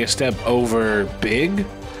taking a step over Big,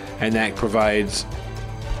 and that provides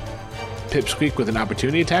Pipsqueak with an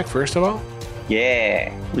opportunity attack, first of all.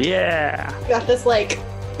 Yeah. Yeah. Got this, like,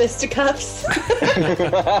 fisticuffs.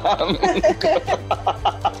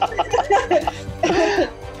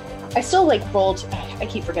 I still, like, rolled... I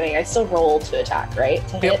keep forgetting. I still roll to attack, right?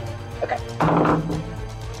 To hit? Yep. Okay.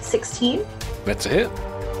 16? That's a hit.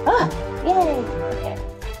 Ah, yay! Okay.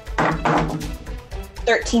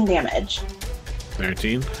 13 damage.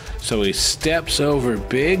 13. So he steps over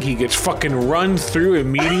Big. He gets fucking run through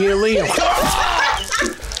immediately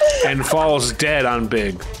and falls dead on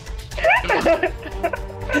Big.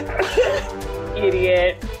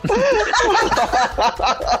 Idiot.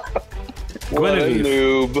 What a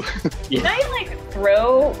noob. Can I, like,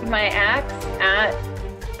 throw my axe at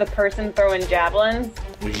the person throwing javelins?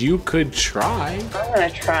 You could try. I'm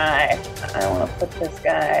gonna try. I want to put this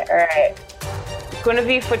guy. All right.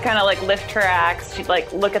 Guinevere would kind of like lift her axe. She'd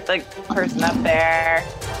like look at the person up there,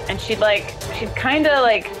 and she'd kind of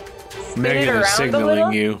like spin it Megan around is a signaling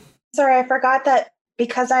little. you. Sorry, I forgot that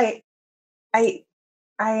because I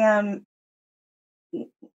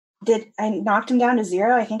knocked him down to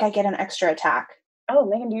 0. I think I get an extra attack. Oh,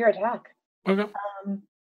 Megan, do your attack. Okay.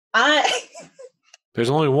 I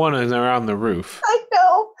There's only one around the roof.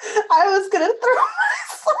 know. I was gonna throw my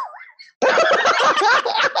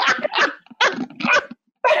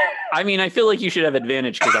I mean, I feel like you should have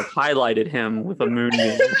advantage because I've highlighted him with a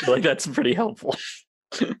moonbeam. I feel like that's pretty helpful.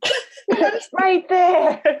 It's right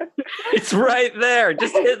there. It's right there.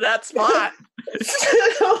 Just hit that spot.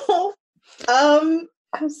 sword.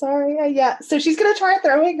 I'm sorry. Yeah. So she's gonna try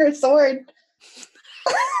throwing her sword.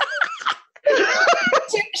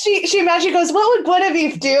 she imagine goes, what would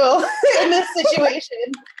Guinevere do in this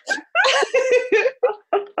situation?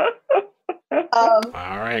 All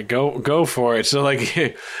right, go for it. So, like,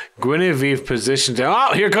 Guinevere positions.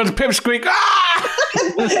 Oh, here comes Pipsqueak. Ah!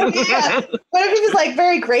 Yeah. Guinevere is like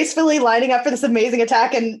very gracefully lining up for this amazing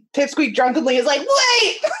attack, and Pipsqueak drunkenly is like,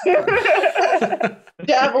 wait!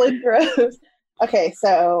 Javelin throws. Okay,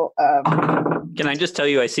 so Can I just tell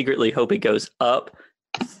you, I secretly hope it goes up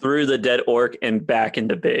through the dead orc and back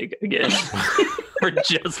into Big again. Or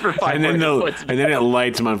just for 5 And then, more points. and then it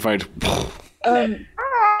lights him on fire.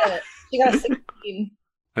 she got a 16.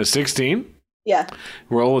 A 16? Yeah.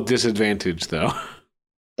 Roll with disadvantage, though.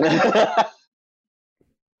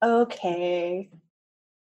 Okay.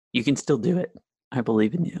 You can still do it. I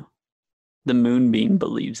believe in you. The moonbeam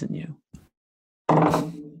believes in you.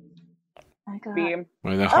 I got Beam.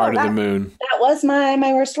 By the heart of the moon. that was my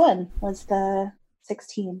worst one. Was the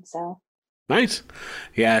 16. So Nice.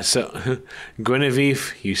 Yeah, so Guinevere,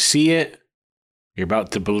 you see it. You're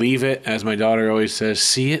about to believe it. As my daughter always says,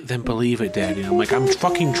 see it, then believe it, Daddy. I'm like, I'm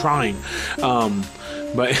fucking trying.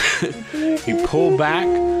 But you pull back,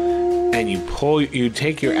 and you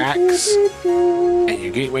take your axe, and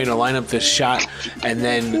you're getting ready to line up this shot, and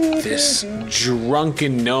then this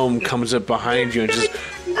drunken gnome comes up behind you and just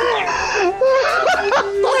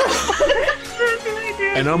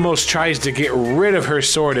and almost tries to get rid of her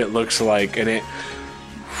sword, it looks like, and it's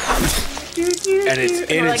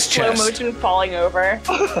in its chest. Slow motion falling over.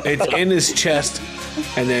 It's in his chest,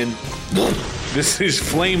 and then his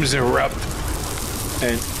flames erupt,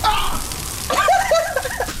 and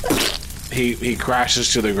he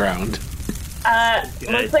crashes to the ground.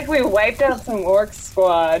 Looks like we wiped out some orc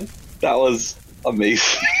squad. That was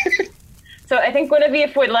amazing. So I think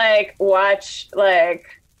Guinevere would watch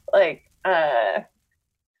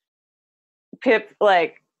Pip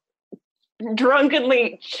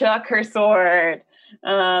drunkenly chuck her sword,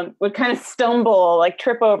 would kind of stumble,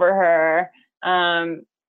 trip over her,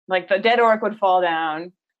 the dead orc would fall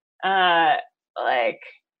down, there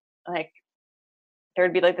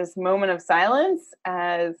would be this moment of silence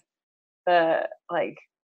as the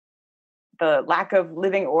lack of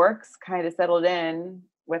living orcs kind of settled in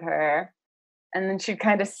with her, and then she'd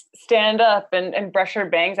kind of stand up and brush her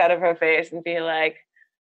bangs out of her face and be like,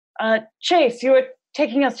 Chase, you were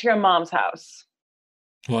taking us to your mom's house.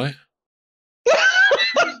 What?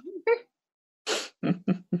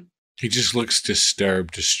 He just looks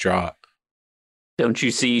disturbed, distraught. Don't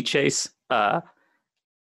you see, Chase?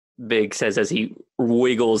 Big says as he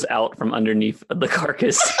wiggles out from underneath the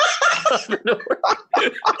carcass.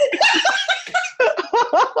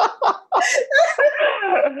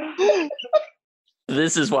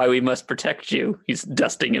 This is why we must protect you. He's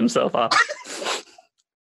dusting himself off.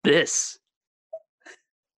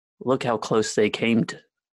 Look how close they came to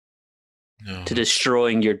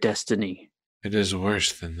destroying your destiny. It is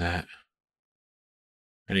worse than that.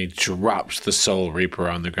 And he drops the Soul Reaper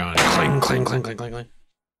on the ground. Clang, clang, clang, clang, clang, clang.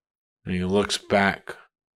 And he looks back.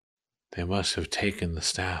 They must have taken the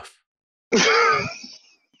staff.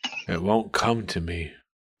 It won't come to me.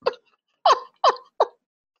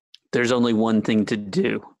 There's only one thing to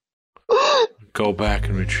do. Go back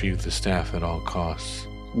and retrieve the staff at all costs.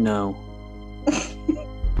 No.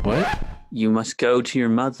 What? You must go to your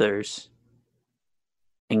mother's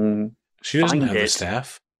and she doesn't find have it. a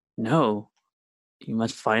staff. No. You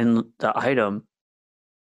must find the item,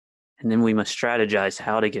 and then we must strategize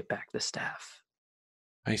how to get back the staff.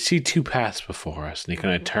 I see two paths before us, and he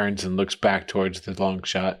kind of turns and looks back towards the long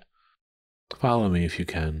shot. Follow me if you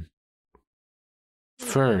can.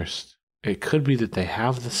 First, it could be that they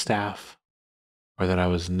have the staff, or that I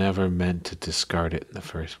was never meant to discard it in the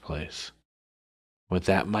first place. What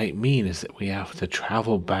that might mean is that we have to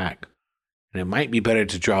travel back, and it might be better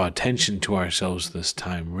to draw attention to ourselves this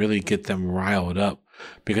time, really get them riled up,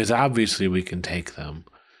 because obviously we can take them.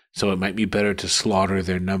 So it might be better to slaughter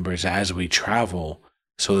their numbers as we travel,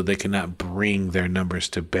 so that they cannot bring their numbers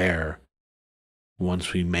to bear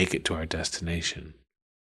once we make it to our destination.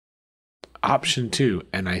 Option 2,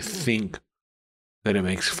 and I think that it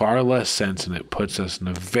makes far less sense and it puts us in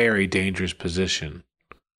a very dangerous position,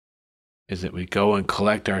 is that we go and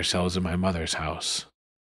collect ourselves in my mother's house.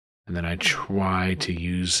 And then I try to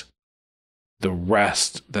use the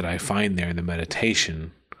rest that I find there in the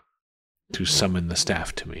meditation to summon the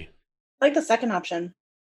staff to me. I like the second option.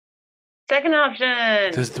 Second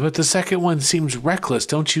option. But the second one seems reckless,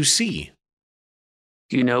 don't you see?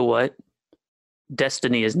 You know what?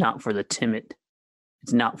 Destiny is not for the timid.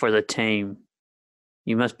 It's not for the tame.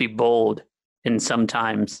 You must be bold and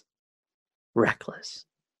sometimes reckless.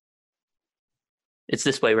 It's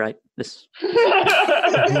this way, right? This.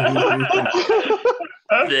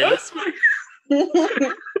 This way.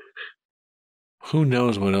 Who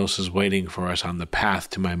knows what else is waiting for us on the path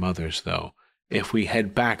to my mother's, though? If we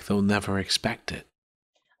head back, they'll never expect it.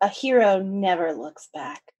 A hero never looks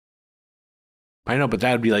back. I know, but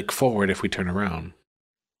that would be like forward if we turn around.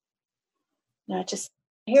 No, just...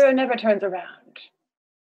 Hero never turns around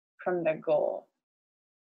from their goal.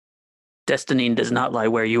 Destiny does not lie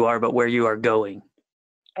where you are, but where you are going.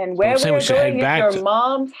 And where we're going is your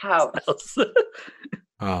mom's house.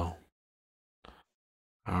 Oh.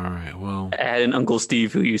 All right, well... I had an Uncle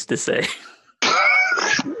Steve who used to say...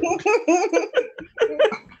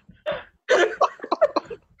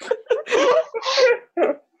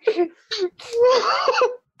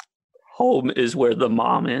 Home is where the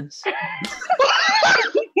mom is.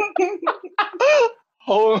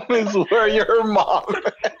 Home is where your mom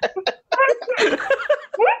is.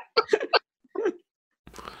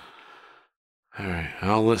 All right,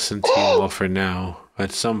 I'll listen to you all for now.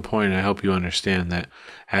 At some point, I hope you understand that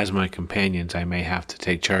as my companions, I may have to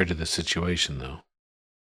take charge of the situation, though.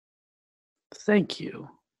 Thank you.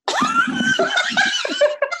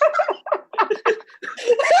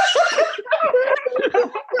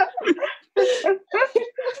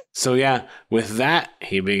 So yeah, with that,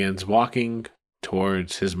 he begins walking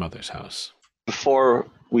towards his mother's house. Before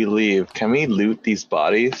we leave, can we loot these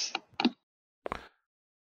bodies?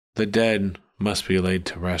 The dead must be laid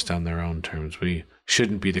to rest on their own terms. We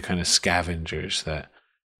shouldn't be the kind of scavengers that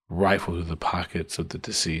rifle through the pockets of the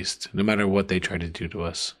deceased, no matter what they try to do to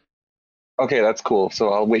us. Okay, that's cool. So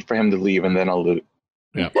I'll wait for him to leave and then I'll loot.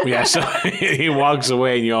 Yeah. So he walks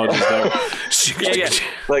away, and you all just go. Yeah.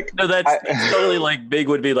 Like, No, that's totally like Big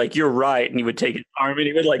would be like, "You're right," and he would take his arm and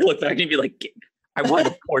he would like look back and he'd be like, "I want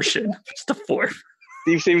a portion, just a fourth."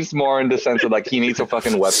 Steve seems more in the sense of like he needs a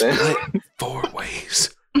fucking weapon. Split 4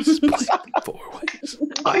 ways. Split 4 ways.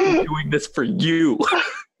 I'm doing this for you.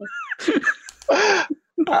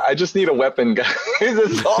 I just need a weapon, guys.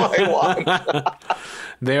 That's all I want.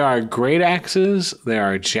 There are great axes. There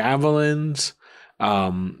are javelins.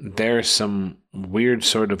 There's some weird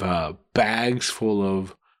sort of bags full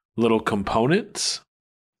of little components.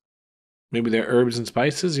 Maybe they're herbs and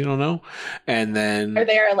spices. You don't know. And then Are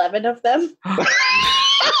there 11 of them?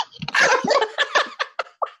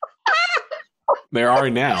 there are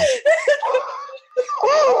now.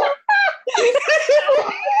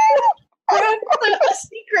 A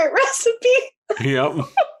secret recipe. Yep.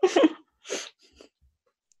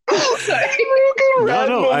 Sorry.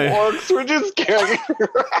 Random I- orcs were just carrying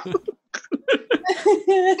around.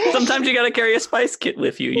 Sometimes you got to carry a spice kit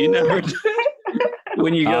with you. You know,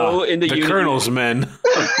 when you go into the Colonel's men.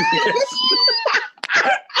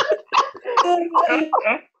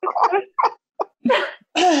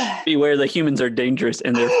 Beware, the humans are dangerous,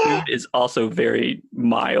 and their food is also very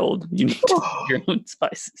mild. You need to make your own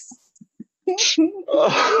spices.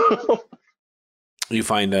 You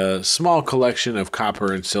find a small collection of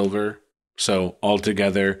copper and silver. So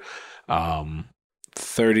altogether,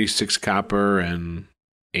 36 copper and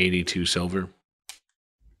 82 silver.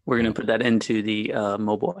 We're going to put that into the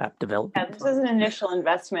mobile app Yeah, development. this is an initial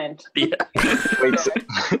investment. Yeah. Wait, so,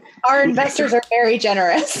 Our investors are very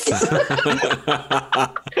generous.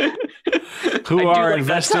 Who I do are like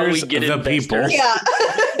that's how we investors? get The investors. people. Yeah.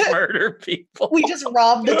 Murder people. We just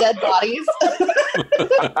robbed the dead bodies.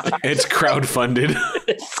 It's crowdfunded.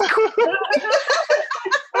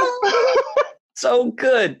 So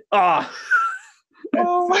good. Ah,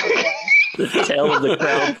 oh my the tale of the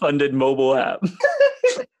crowd-funded mobile app.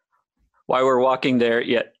 While we're walking there,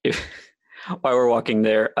 while we're walking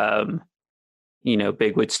there,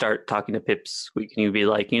 Big would start talking to Pip Squeak, and he'd be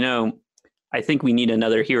like, I think we need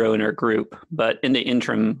another hero in our group, but in the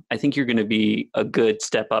interim, I think you're going to be a good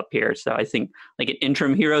step up here. So I think like an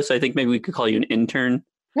interim hero. So I think maybe we could call you an intern,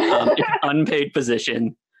 it's an unpaid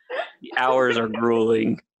position. The hours are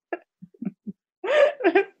grueling,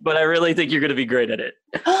 but I really think you're going to be great at it.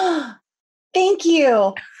 Thank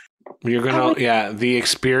you. You're gonna, the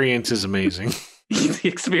experience is amazing. The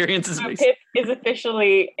experience is So amazing. Pip is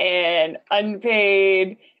officially an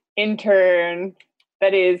unpaid intern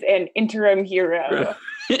that is an interim hero.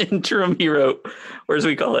 Interim hero, or as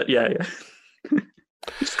we call it. Yeah.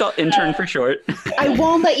 Just call it intern for short. I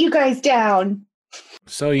won't let you guys down.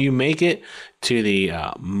 So you make it to the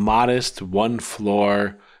modest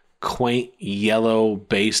 1-floor, quaint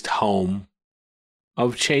yellow-based home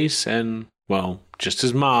of Chase and, just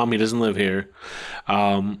his mom. He doesn't live here.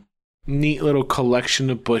 Neat little collection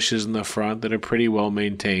of bushes in the front that are pretty well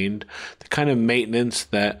maintained. The kind of maintenance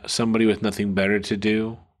that somebody with nothing better to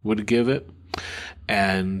do would give it.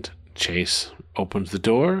 And Chase opens the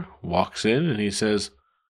door, walks in, and he says,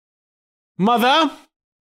 "Mother!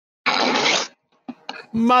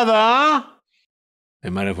 Mother!" They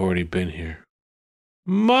might have already been here.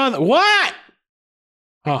 Mother! What?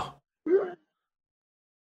 Oh.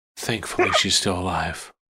 Thankfully, she's still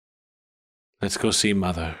alive. Let's go see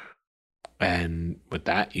Mother. And with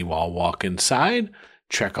that, you all walk inside,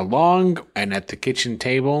 trek along, and at the kitchen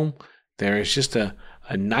table, there is just a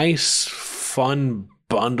nice, fun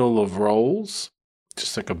bundle of rolls.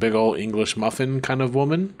 Just like a big old English muffin kind of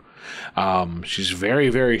woman. She's very,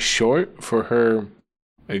 very short for her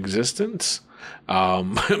existence.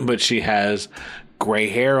 But she has gray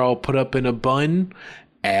hair all put up in a bun.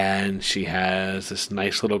 And she has this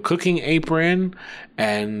nice little cooking apron.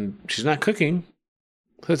 And she's not cooking.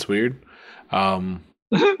 That's weird.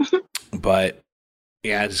 But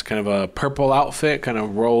yeah, just kind of a purple outfit, kind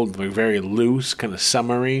of rolled like very loose, kind of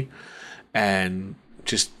summery, and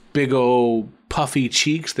just big old puffy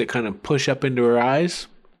cheeks that kind of push up into her eyes.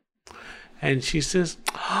 And she says,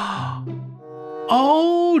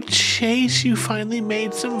 "Oh, Chase, you finally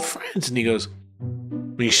made some friends." And he goes,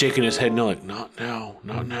 he's shaking his head no, like, "Not now,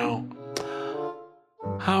 not now.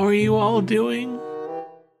 How are you all doing?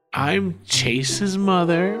 I'm Chase's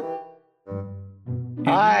mother."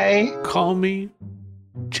 Hi. Call me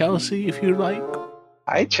Chelsea if you like.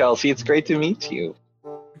 Hi, Chelsea. It's great to meet you.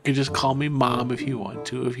 You can just call me Mom if you want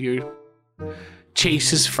to. If you're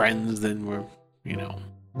Chase's friends, then we're, you know.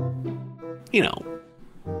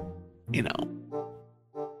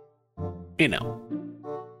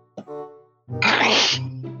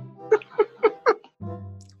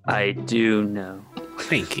 I do know.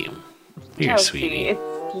 Thank you. You're Chelsea, sweetie.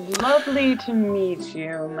 it's lovely to meet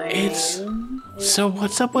you, my It's name. so.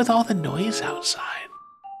 What's up with all the noise outside?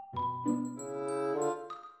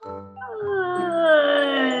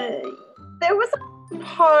 There was a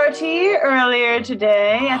party earlier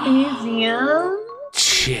today at the museum,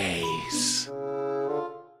 Chase,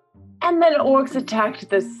 and then orcs attacked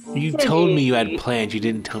the city. you told me you had plans. You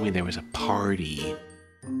didn't tell me there was a party.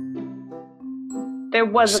 There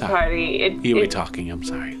was a Sorry. party. You were talking. I'm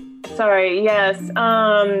sorry. Sorry, yes.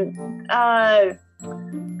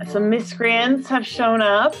 Some miscreants have shown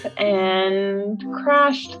up and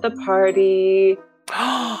crashed the party.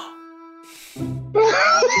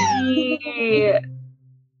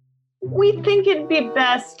 We think it'd be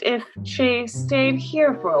best if Chase stayed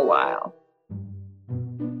here for a while.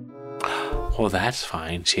 Well, that's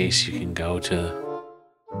fine, Chase. You can go to,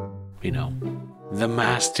 the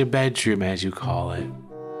master bedroom, as you call it.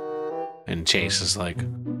 And Chase is like,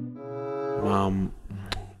 Mom,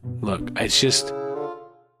 look, it's just,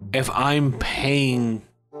 if I'm paying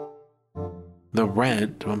the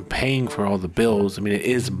rent, I'm paying for all the bills. I mean, it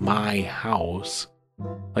is my house.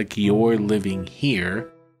 Like, you're living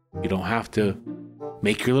here. You don't have to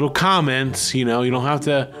make your little comments, you don't have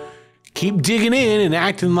to keep digging in and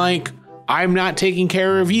acting like I'm not taking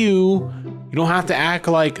care of you. You don't have to act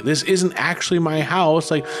like this isn't actually my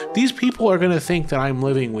house. Like, these people are going to think that I'm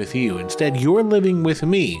living with you. Instead, you're living with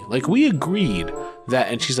me. Like, we agreed that.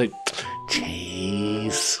 And she's like,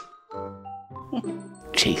 Chase.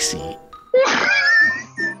 Chasey.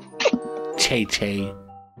 Che-che.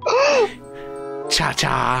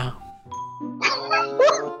 Cha-cha.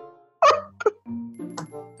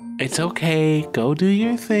 It's okay. Go do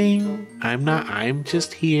your thing. I'm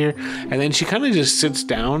just here. And then she kind of just sits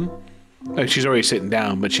down. Like, she's already sitting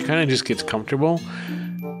down, but she kind of just gets comfortable.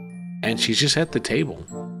 And she's just at the table.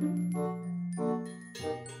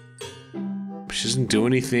 She doesn't do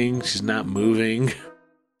anything. She's not moving.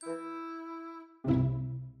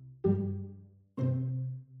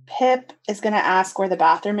 Pip is going to ask where the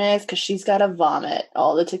bathroom is because she's got to vomit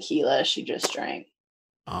all the tequila she just drank.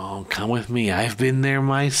 Oh, come with me. I've been there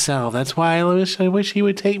myself. That's why I wish he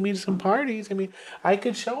would take me to some parties. I mean, I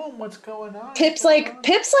could show him what's going on. Pip's like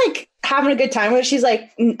having a good time with it. She's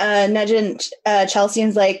like nudging Chelsea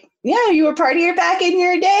and's like, yeah, you were partier back in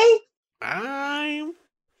your day? And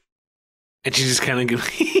she just kind of goes,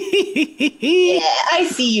 Yeah, I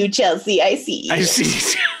see you, Chelsea. I see you. I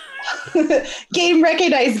see. Game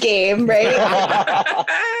recognized game, right?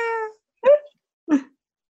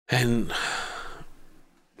 And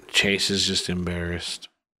Chase is just embarrassed.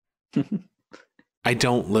 I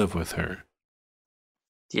don't live with her.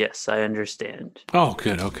 Yes, I understand. Oh,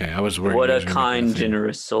 good. Okay. I was worried. What a kind,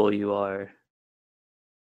 generous soul you are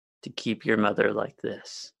to keep your mother like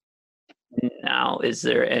this. Now, is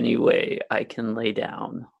there any way I can lay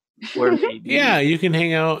down? Or maybe... Yeah, you can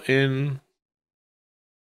hang out in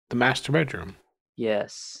the master bedroom.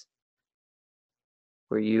 Yes.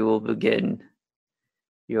 Where you will begin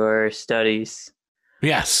your studies.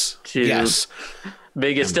 Yes. Yes.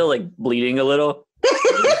 Big is still like bleeding a little.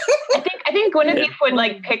 I think Guinevere would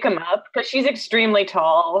like pick him up because she's extremely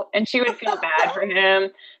tall and she would feel bad for him.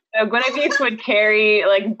 So Guinevere would carry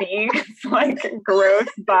like Beak's like gross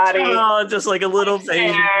body. Oh, just like a little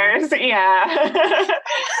baby. Yeah.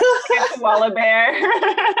 Koala bear.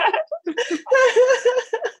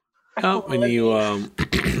 Oh, and you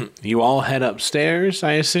you all head upstairs,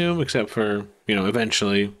 I assume, except for,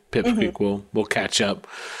 eventually Pipsqueak will catch up.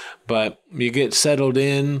 But you get settled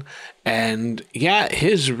in, and yeah,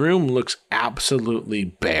 his room looks absolutely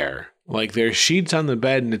bare. Like, there's sheets on the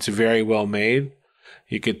bed, and it's very well made.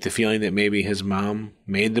 You get the feeling that maybe his mom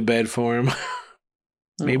made the bed for him.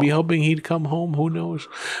 Maybe hoping he'd come home, who knows?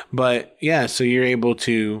 But yeah, so you're able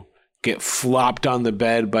to get flopped on the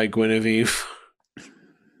bed by Guinevere.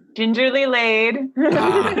 Gingerly laid.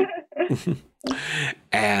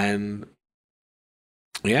 And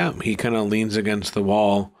yeah, he kind of leans against the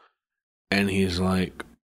wall and he's like,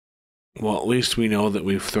 well, at least we know that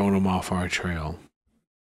we've thrown him off our trail.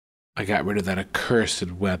 I got rid of that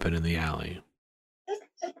accursed weapon in the alley.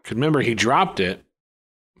 Because remember, he dropped it,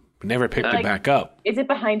 but never picked it back up. Is it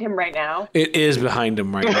behind him right now? It is behind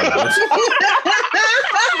him right now.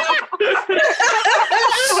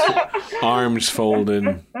 Arms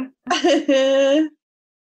folded.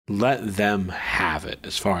 Let them have it,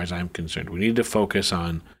 as far as I'm concerned. We need to focus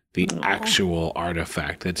on the actual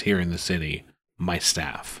artifact that's here in the city, my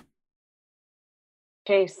staff.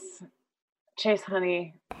 Chase,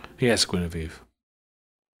 honey, Yes, Guinevere.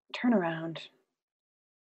 turn around.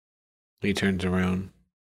 He turns around.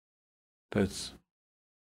 That's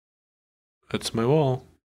my wall.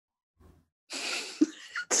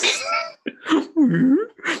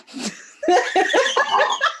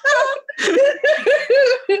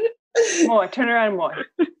 More, turn around more.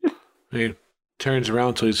 He turns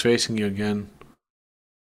around till he's facing you again.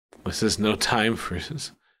 This is no time for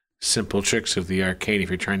simple tricks of the arcane. If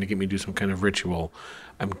you're trying to get me to do some kind of ritual,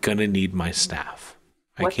 I'm gonna need my staff.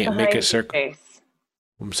 What's I can't make a behind circle. you, Chase?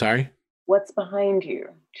 I'm sorry? What's behind you,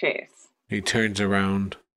 Chase? He turns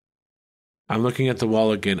around. I'm looking at the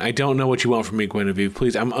wall again. I don't know what you want from me, Guinevere.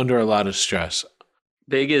 Please, I'm under a lot of stress.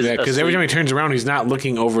 Big is Because every time he turns around, he's not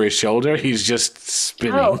looking over his shoulder. He's just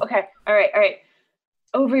spinning. Oh, okay. All right.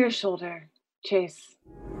 Over your shoulder, Chase.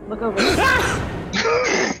 Look over.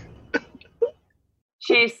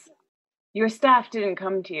 Chase, your staff didn't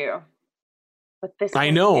come to you, but this I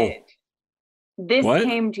one know. did. This What?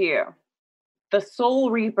 came to you. The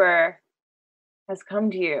Soul Reaper has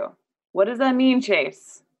come to you. What does that mean,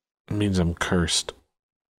 Chase? It means I'm cursed.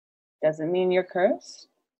 Does it mean you're cursed?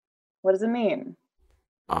 What does it mean?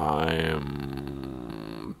 I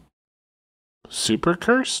am super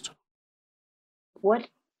cursed? What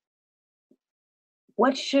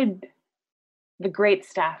should the great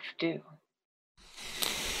staff do?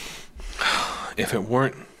 If it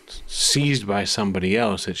weren't seized by somebody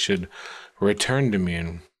else, it should return to me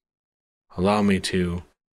and allow me to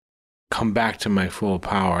come back to my full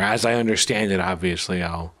power. As I understand it, obviously,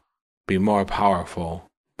 I'll be more powerful,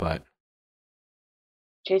 but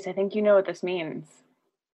Chase, I think you know what this means.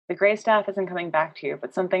 The gray staff isn't coming back to you,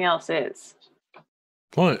 but something else is.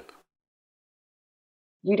 what?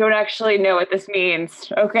 You don't actually know what this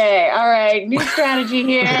means. Okay, all right, new strategy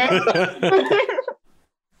here.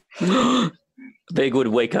 Big would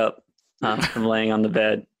wake up from laying on the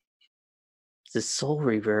bed. The Soul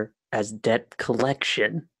Reaver as debt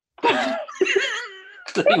collection.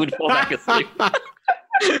 So he would fall back asleep.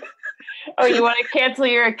 Oh, you want to cancel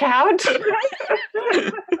your account?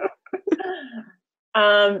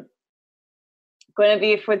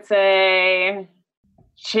 Guinevere would say,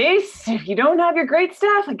 Chase, if you don't have your great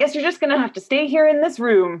staff, I guess you're just going to have to stay here in this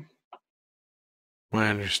room. I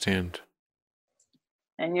understand.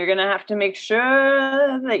 And you're going to have to make sure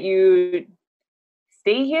that you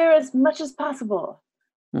stay here as much as possible.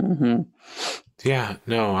 Mm-hmm. Yeah,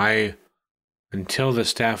 no, until the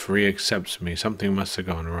staff reaccepts me, something must have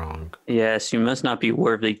gone wrong. Yes, you must not be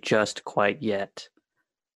worthy just quite yet.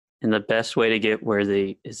 And the best way to get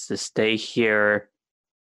worthy is to stay here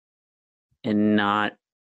and not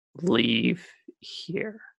leave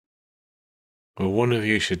here. Well, one of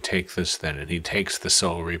you should take this then. And he takes the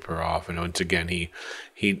Soul Reaper off. And once again, he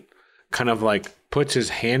kind of like puts his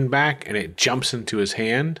hand back and it jumps into his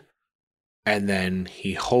hand. And then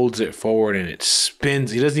he holds it forward and it spins.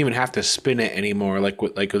 He doesn't even have to spin it anymore like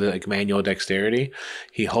with manual dexterity.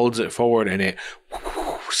 He holds it forward and it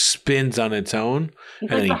spins on its own. He's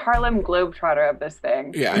And like then the Harlem Globetrotter of this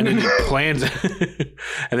thing. Yeah, and then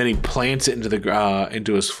he plants it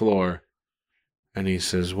into his floor. And he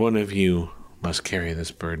says, "One of you must carry this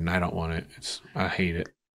burden. I don't want it. I hate it."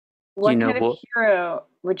 What kind of hero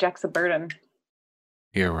rejects a burden?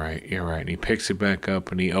 You're right. And he picks it back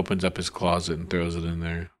up and he opens up his closet and throws it in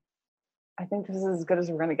there. I think this is as good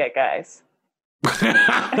as we're going to get, guys.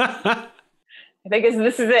 I think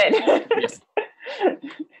this is it.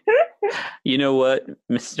 You know what,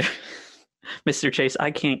 Mr. Chase,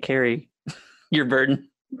 I can't carry your burden.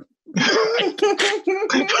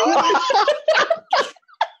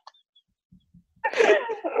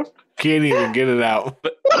 Can't even get it out.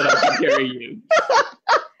 But I can carry you.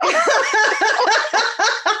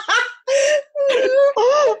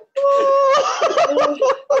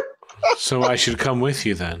 So I should come with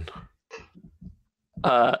you then.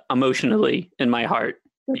 Emotionally, in my heart,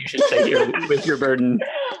 you should stay here with your burden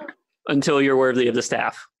until you're worthy of the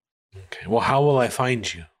staff. Okay. Well, how will I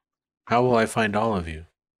find you? How will I find all of you?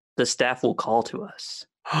 The staff will call to us.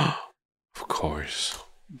 Of course.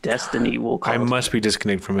 Destiny will call. I must be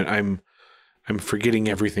disconnected from it. I'm forgetting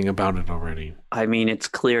everything about it already. I mean, it's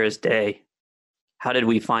clear as day. How did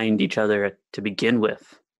we find each other to begin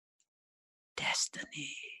with?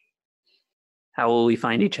 Destiny. How will we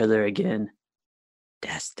find each other again?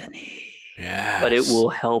 Destiny. Yeah. But it will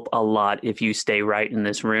help a lot if you stay right in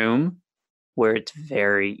this room where it's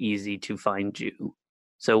very easy to find you.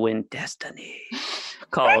 So when destiny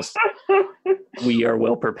calls, we are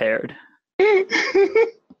well prepared. You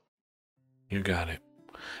got it.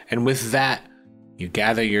 And with that, you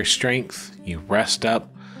gather your strength, you rest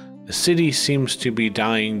up. The city seems to be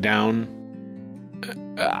dying down.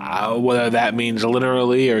 Whether that means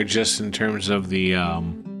literally or just in terms of the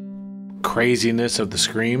craziness of the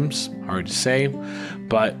screams, hard to say.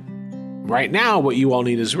 But right now, what you all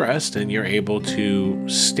need is rest, and you're able to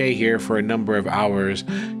stay here for a number of hours,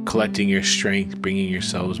 collecting your strength, bringing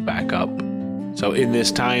yourselves back up. So in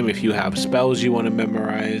this time, if you have spells you want to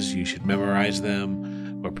memorize, you should memorize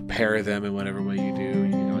them or prepare them in whatever way you do. You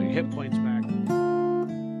get all your hit points back.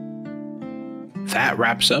 That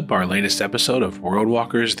wraps up our latest episode of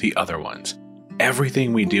Worldwalkers The Other Ones.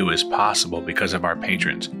 Everything we do is possible because of our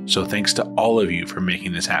patrons, so thanks to all of you for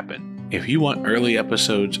making this happen. If you want early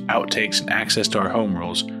episodes, outtakes, and access to our home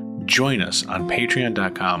rules, join us on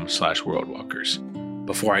patreon.com/worldwalkers.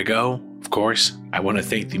 Before I go, of course, I want to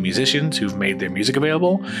thank the musicians who've made their music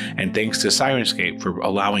available, and thanks to Sirenscape for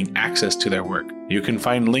allowing access to their work. You can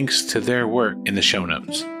find links to their work in the show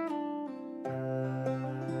notes.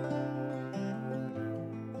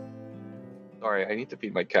 Sorry, I need to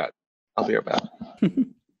feed my cat. I'll be right back.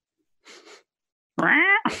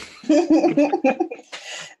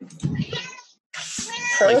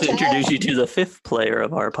 I'd like to introduce you to the fifth player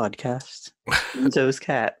of our podcast, Enzo's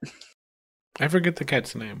cat. I forget the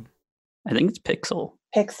cat's name. I think it's Pixel.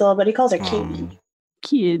 Pixel, but he calls her Kitty.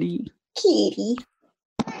 Kitty. Kitty.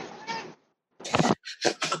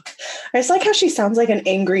 I just like how she sounds like an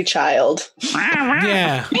angry child.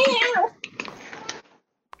 Yeah.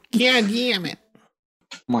 God damn it.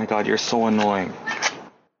 Oh my god, you're so annoying.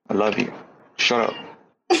 I love you. Shut up.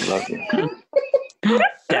 I love you.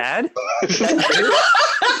 Dad?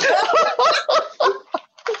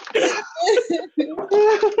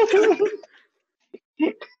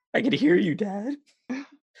 I can hear you, Dad.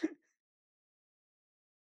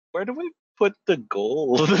 Where do we put the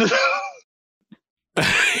gold?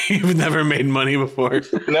 You've never made money before.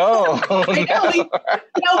 No. I know.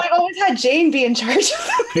 We always had Jane be in charge.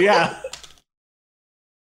 Yeah.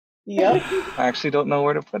 Yep. I actually don't know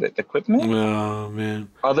where to put it. Equipment? Oh, man.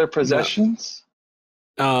 Other possessions?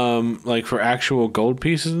 Like for actual gold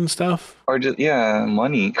pieces and stuff? Or just, yeah,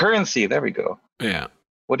 money. Currency. There we go. Yeah.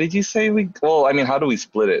 What did you say? Well, I mean, how do we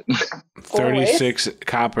split it? 36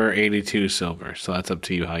 copper, 82 silver. So that's up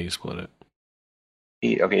to you how you split it.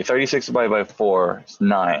 Okay, 36 divided by 4 is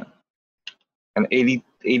 9. And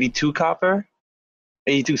 82 copper?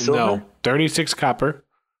 82 silver? No, 36 copper,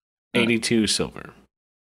 82 silver.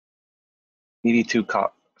 82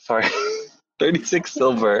 copper. Sorry. 36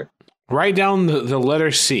 silver. Write down the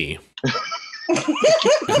letter C.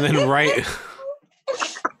 And then write...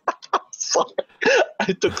 Sorry.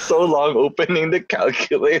 I took so long opening the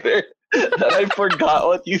calculator that I forgot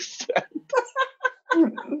what you said.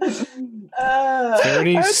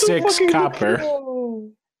 36 copper.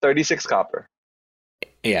 36 copper.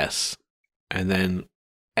 Yes. And then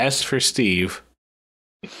S for Steve.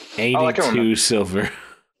 I can 82 remember. silver.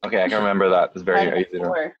 Okay, I can remember that. It's very easy to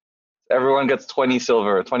remember. Everyone gets 20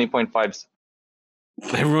 silver, 20.5.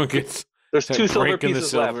 Everyone gets There's 2 silver break in the pieces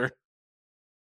silver. left.